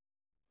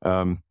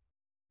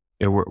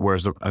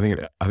 whereas I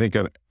think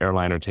an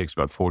airliner takes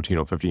about 14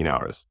 or 15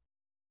 hours.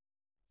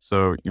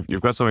 So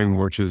you've got something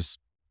which is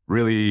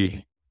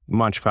really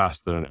much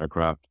faster than an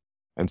aircraft.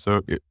 And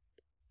so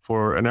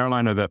for an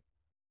airliner that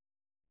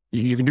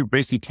you can do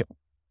basically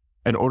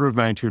an order of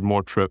magnitude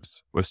more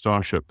trips with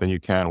Starship than you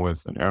can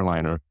with an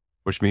airliner,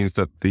 which means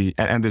that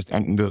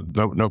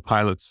no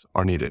pilots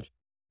are needed.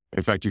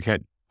 In fact, you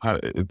can't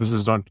pilot. This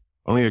is not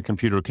only a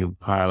computer can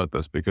pilot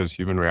this because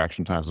human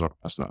reaction times are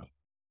fast enough.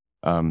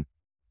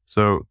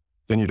 So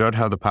then you don't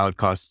have the pilot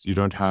costs, you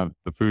don't have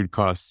the food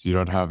costs, you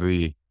don't have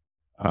the,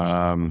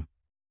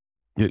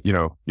 you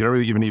don't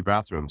really even need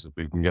bathrooms if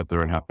we can get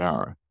there in half an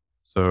hour.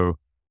 So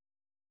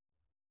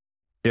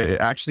it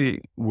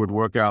actually would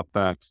work out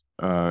that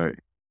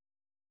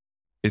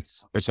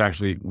it's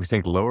actually, we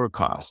think, lower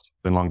cost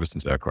than long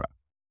distance aircraft.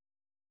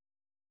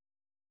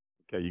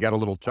 Okay, you got a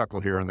little chuckle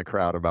here in the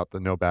crowd about the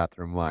no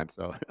bathroom line.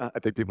 So I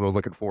think people are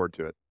looking forward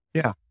to it.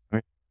 Yeah.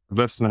 Right.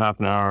 Less than half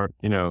an hour,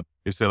 you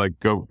say like,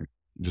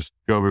 just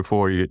go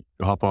before you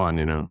hop on,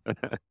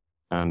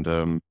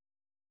 and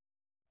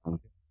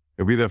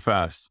you'll be there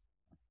fast.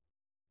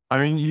 I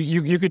mean,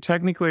 you could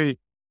technically,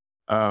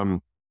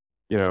 have,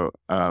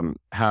 I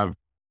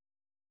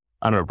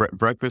don't know,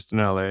 breakfast in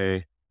LA,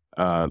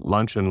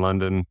 lunch in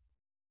London,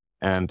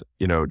 and,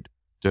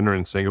 dinner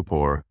in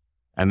Singapore,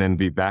 and then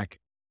be back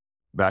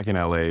in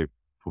LA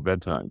for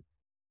bedtime.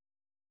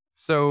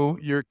 So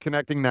you're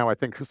connecting now, I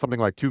think, something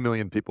like 2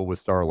 million people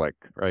with Starlink,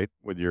 right?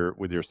 With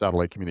your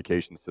satellite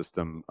communication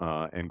system,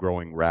 and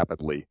growing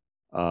rapidly.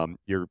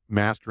 You're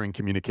mastering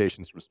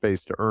communications from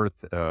space to Earth,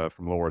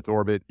 from low Earth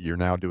orbit. You're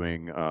now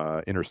doing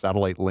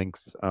inter-satellite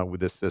links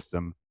with this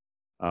system.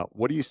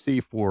 What do you see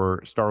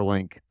for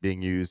Starlink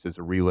being used as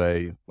a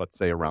relay, let's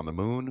say around the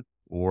moon,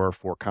 or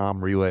for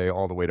comm relay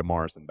all the way to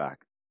Mars and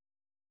back?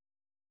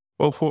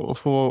 Well,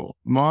 for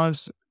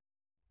Mars,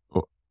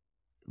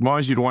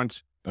 you'd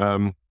want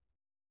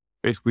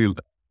basically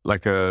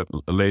like a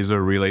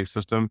laser relay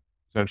system.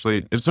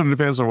 Essentially, it sort of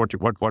depends on what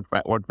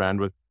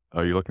bandwidth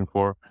are you looking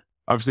for.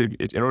 Obviously,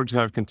 in order to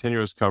have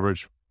continuous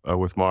coverage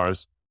with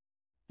Mars,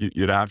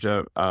 you'd have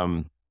to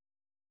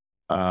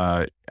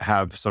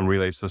have some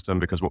relay system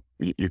because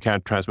you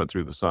can't transmit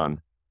through the sun.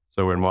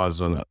 So when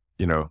Mars, when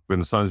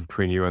the sun's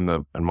between you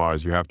and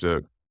Mars, you have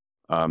to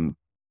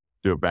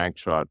do a bank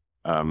shot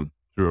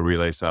through a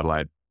relay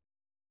satellite,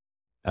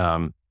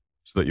 so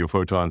that your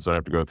photons don't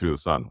have to go through the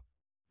sun.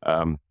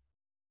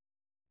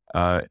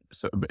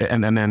 So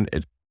and then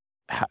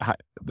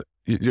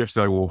you just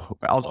like, well,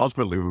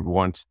 ultimately we would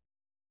want,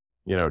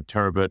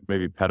 terabit,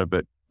 maybe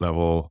petabit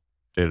level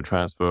data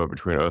transfer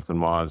between Earth and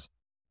Mars.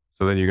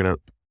 So then you're gonna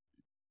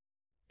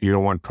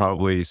want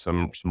probably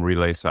some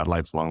relay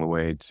satellites along the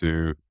way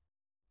to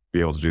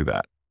be able to do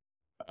that.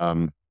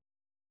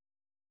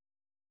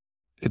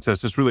 It's a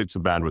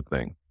bandwidth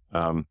thing.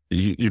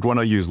 You'd want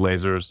to use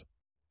lasers,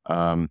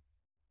 and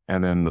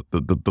then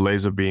the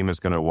laser beam is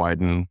going to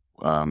widen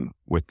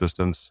with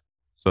distance,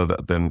 so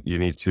that then you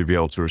need to be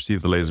able to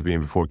receive the laser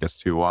beam before it gets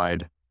too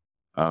wide.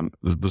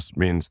 This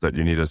means that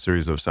you need a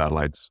series of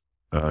satellites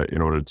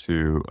in order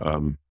to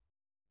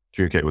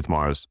communicate with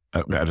Mars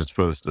at its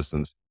furthest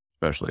distance,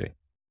 especially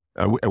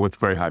with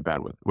very high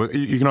bandwidth.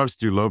 You can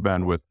obviously do low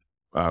bandwidth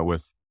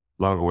with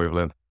longer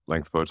wavelength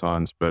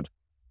photons, but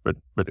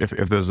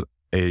if there's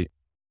a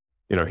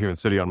human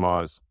city on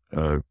Mars,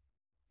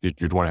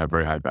 you'd want to have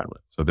very high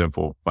bandwidth. So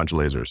therefore, a bunch of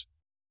lasers.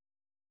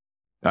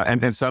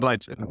 And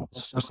satellites,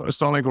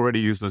 Starlink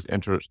already uses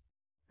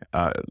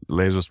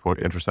lasers for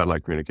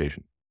inter-satellite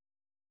communication.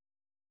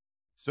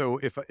 So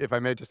if I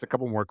may, just a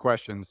couple more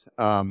questions.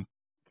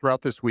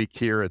 Throughout this week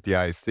here at the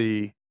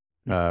IC,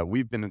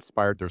 we've been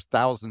inspired. There's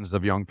thousands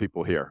of young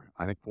people here.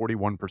 I think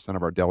 41%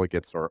 of our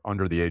delegates are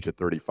under the age of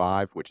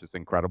 35, which is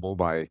incredible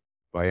by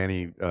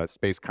any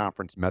space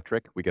conference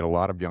metric. We get a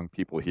lot of young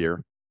people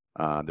here.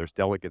 There's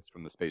delegates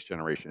from the Space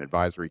Generation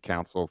Advisory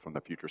Council, from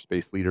the Future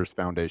Space Leaders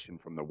Foundation,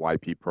 from the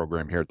YP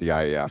program here at the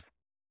IAF.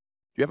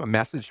 Do you have a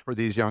message for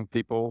these young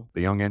people,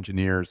 the young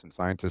engineers and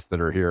scientists that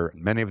are here?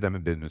 Many of them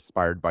have been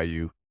inspired by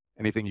you.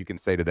 Anything you can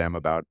say to them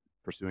about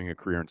pursuing a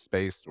career in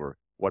space, or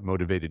what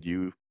motivated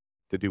you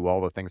to do all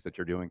the things that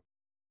you're doing?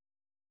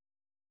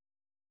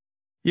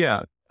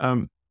 Yeah.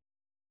 I'm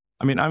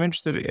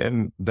interested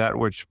in that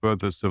which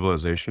furthers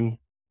civilization.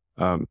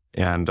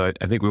 And I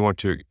think we want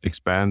to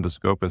expand the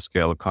scope and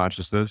scale of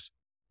consciousness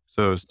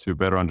so as to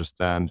better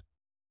understand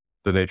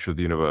the nature of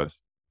the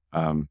universe.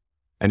 And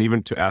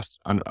even to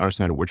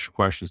understand which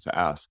questions to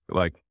ask.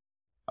 Like,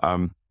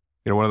 one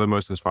of the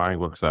most inspiring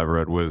books I ever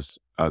read was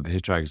The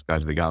Hitchhiker's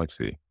Guide to the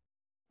Galaxy,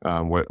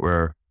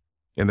 where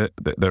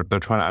they're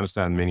trying to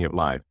understand the meaning of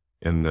life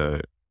in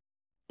the,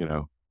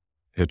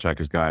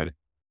 Hitchhiker's Guide.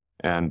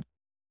 And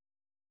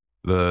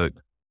the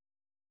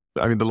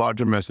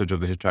larger message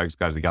of the Hitchhiker's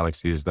Guide to the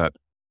Galaxy is that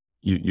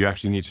you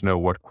actually need to know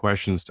what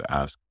questions to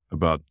ask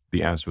about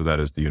the answer that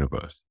is the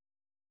universe.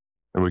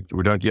 And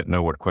we don't yet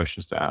know what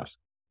questions to ask.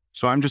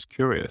 So I'm just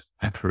curious,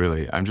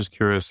 really. I'm just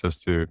curious as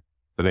to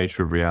the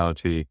nature of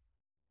reality.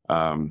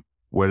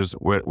 Where does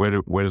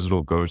it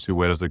all go to?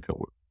 Where does it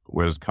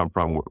come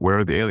from? Where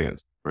are the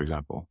aliens, for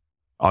example?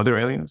 Are there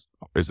aliens?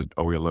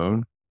 Are we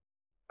alone?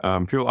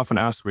 People often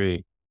ask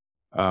me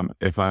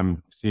if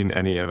I'm seeing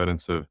any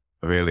evidence of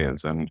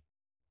aliens, and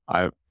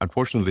I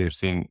unfortunately have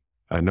seen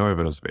no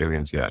evidence of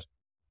aliens yet.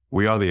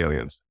 We are the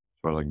aliens,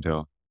 as far as I can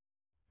tell.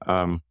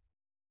 And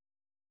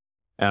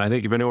I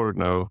think if anyone would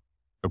know,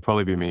 it'll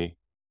probably be me.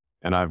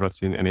 And I've not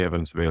seen any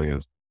evidence of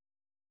aliens.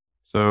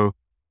 So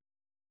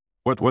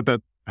what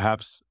that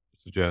perhaps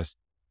suggests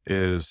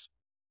is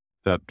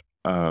that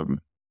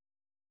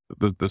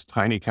this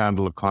tiny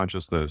candle of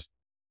consciousness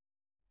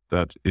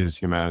that is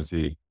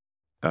humanity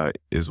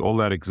is all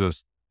that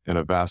exists in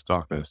a vast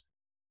darkness.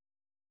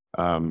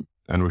 And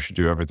we should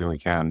do everything we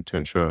can to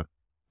ensure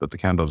that the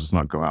candle does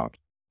not go out.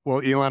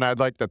 Well, Elon, I'd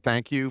like to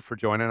thank you for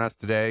joining us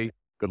today.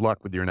 Good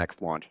luck with your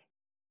next launch.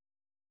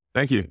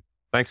 Thank you.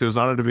 Thanks. It was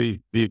an honor to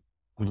be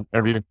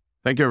interviewed.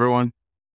 Thank you, everyone.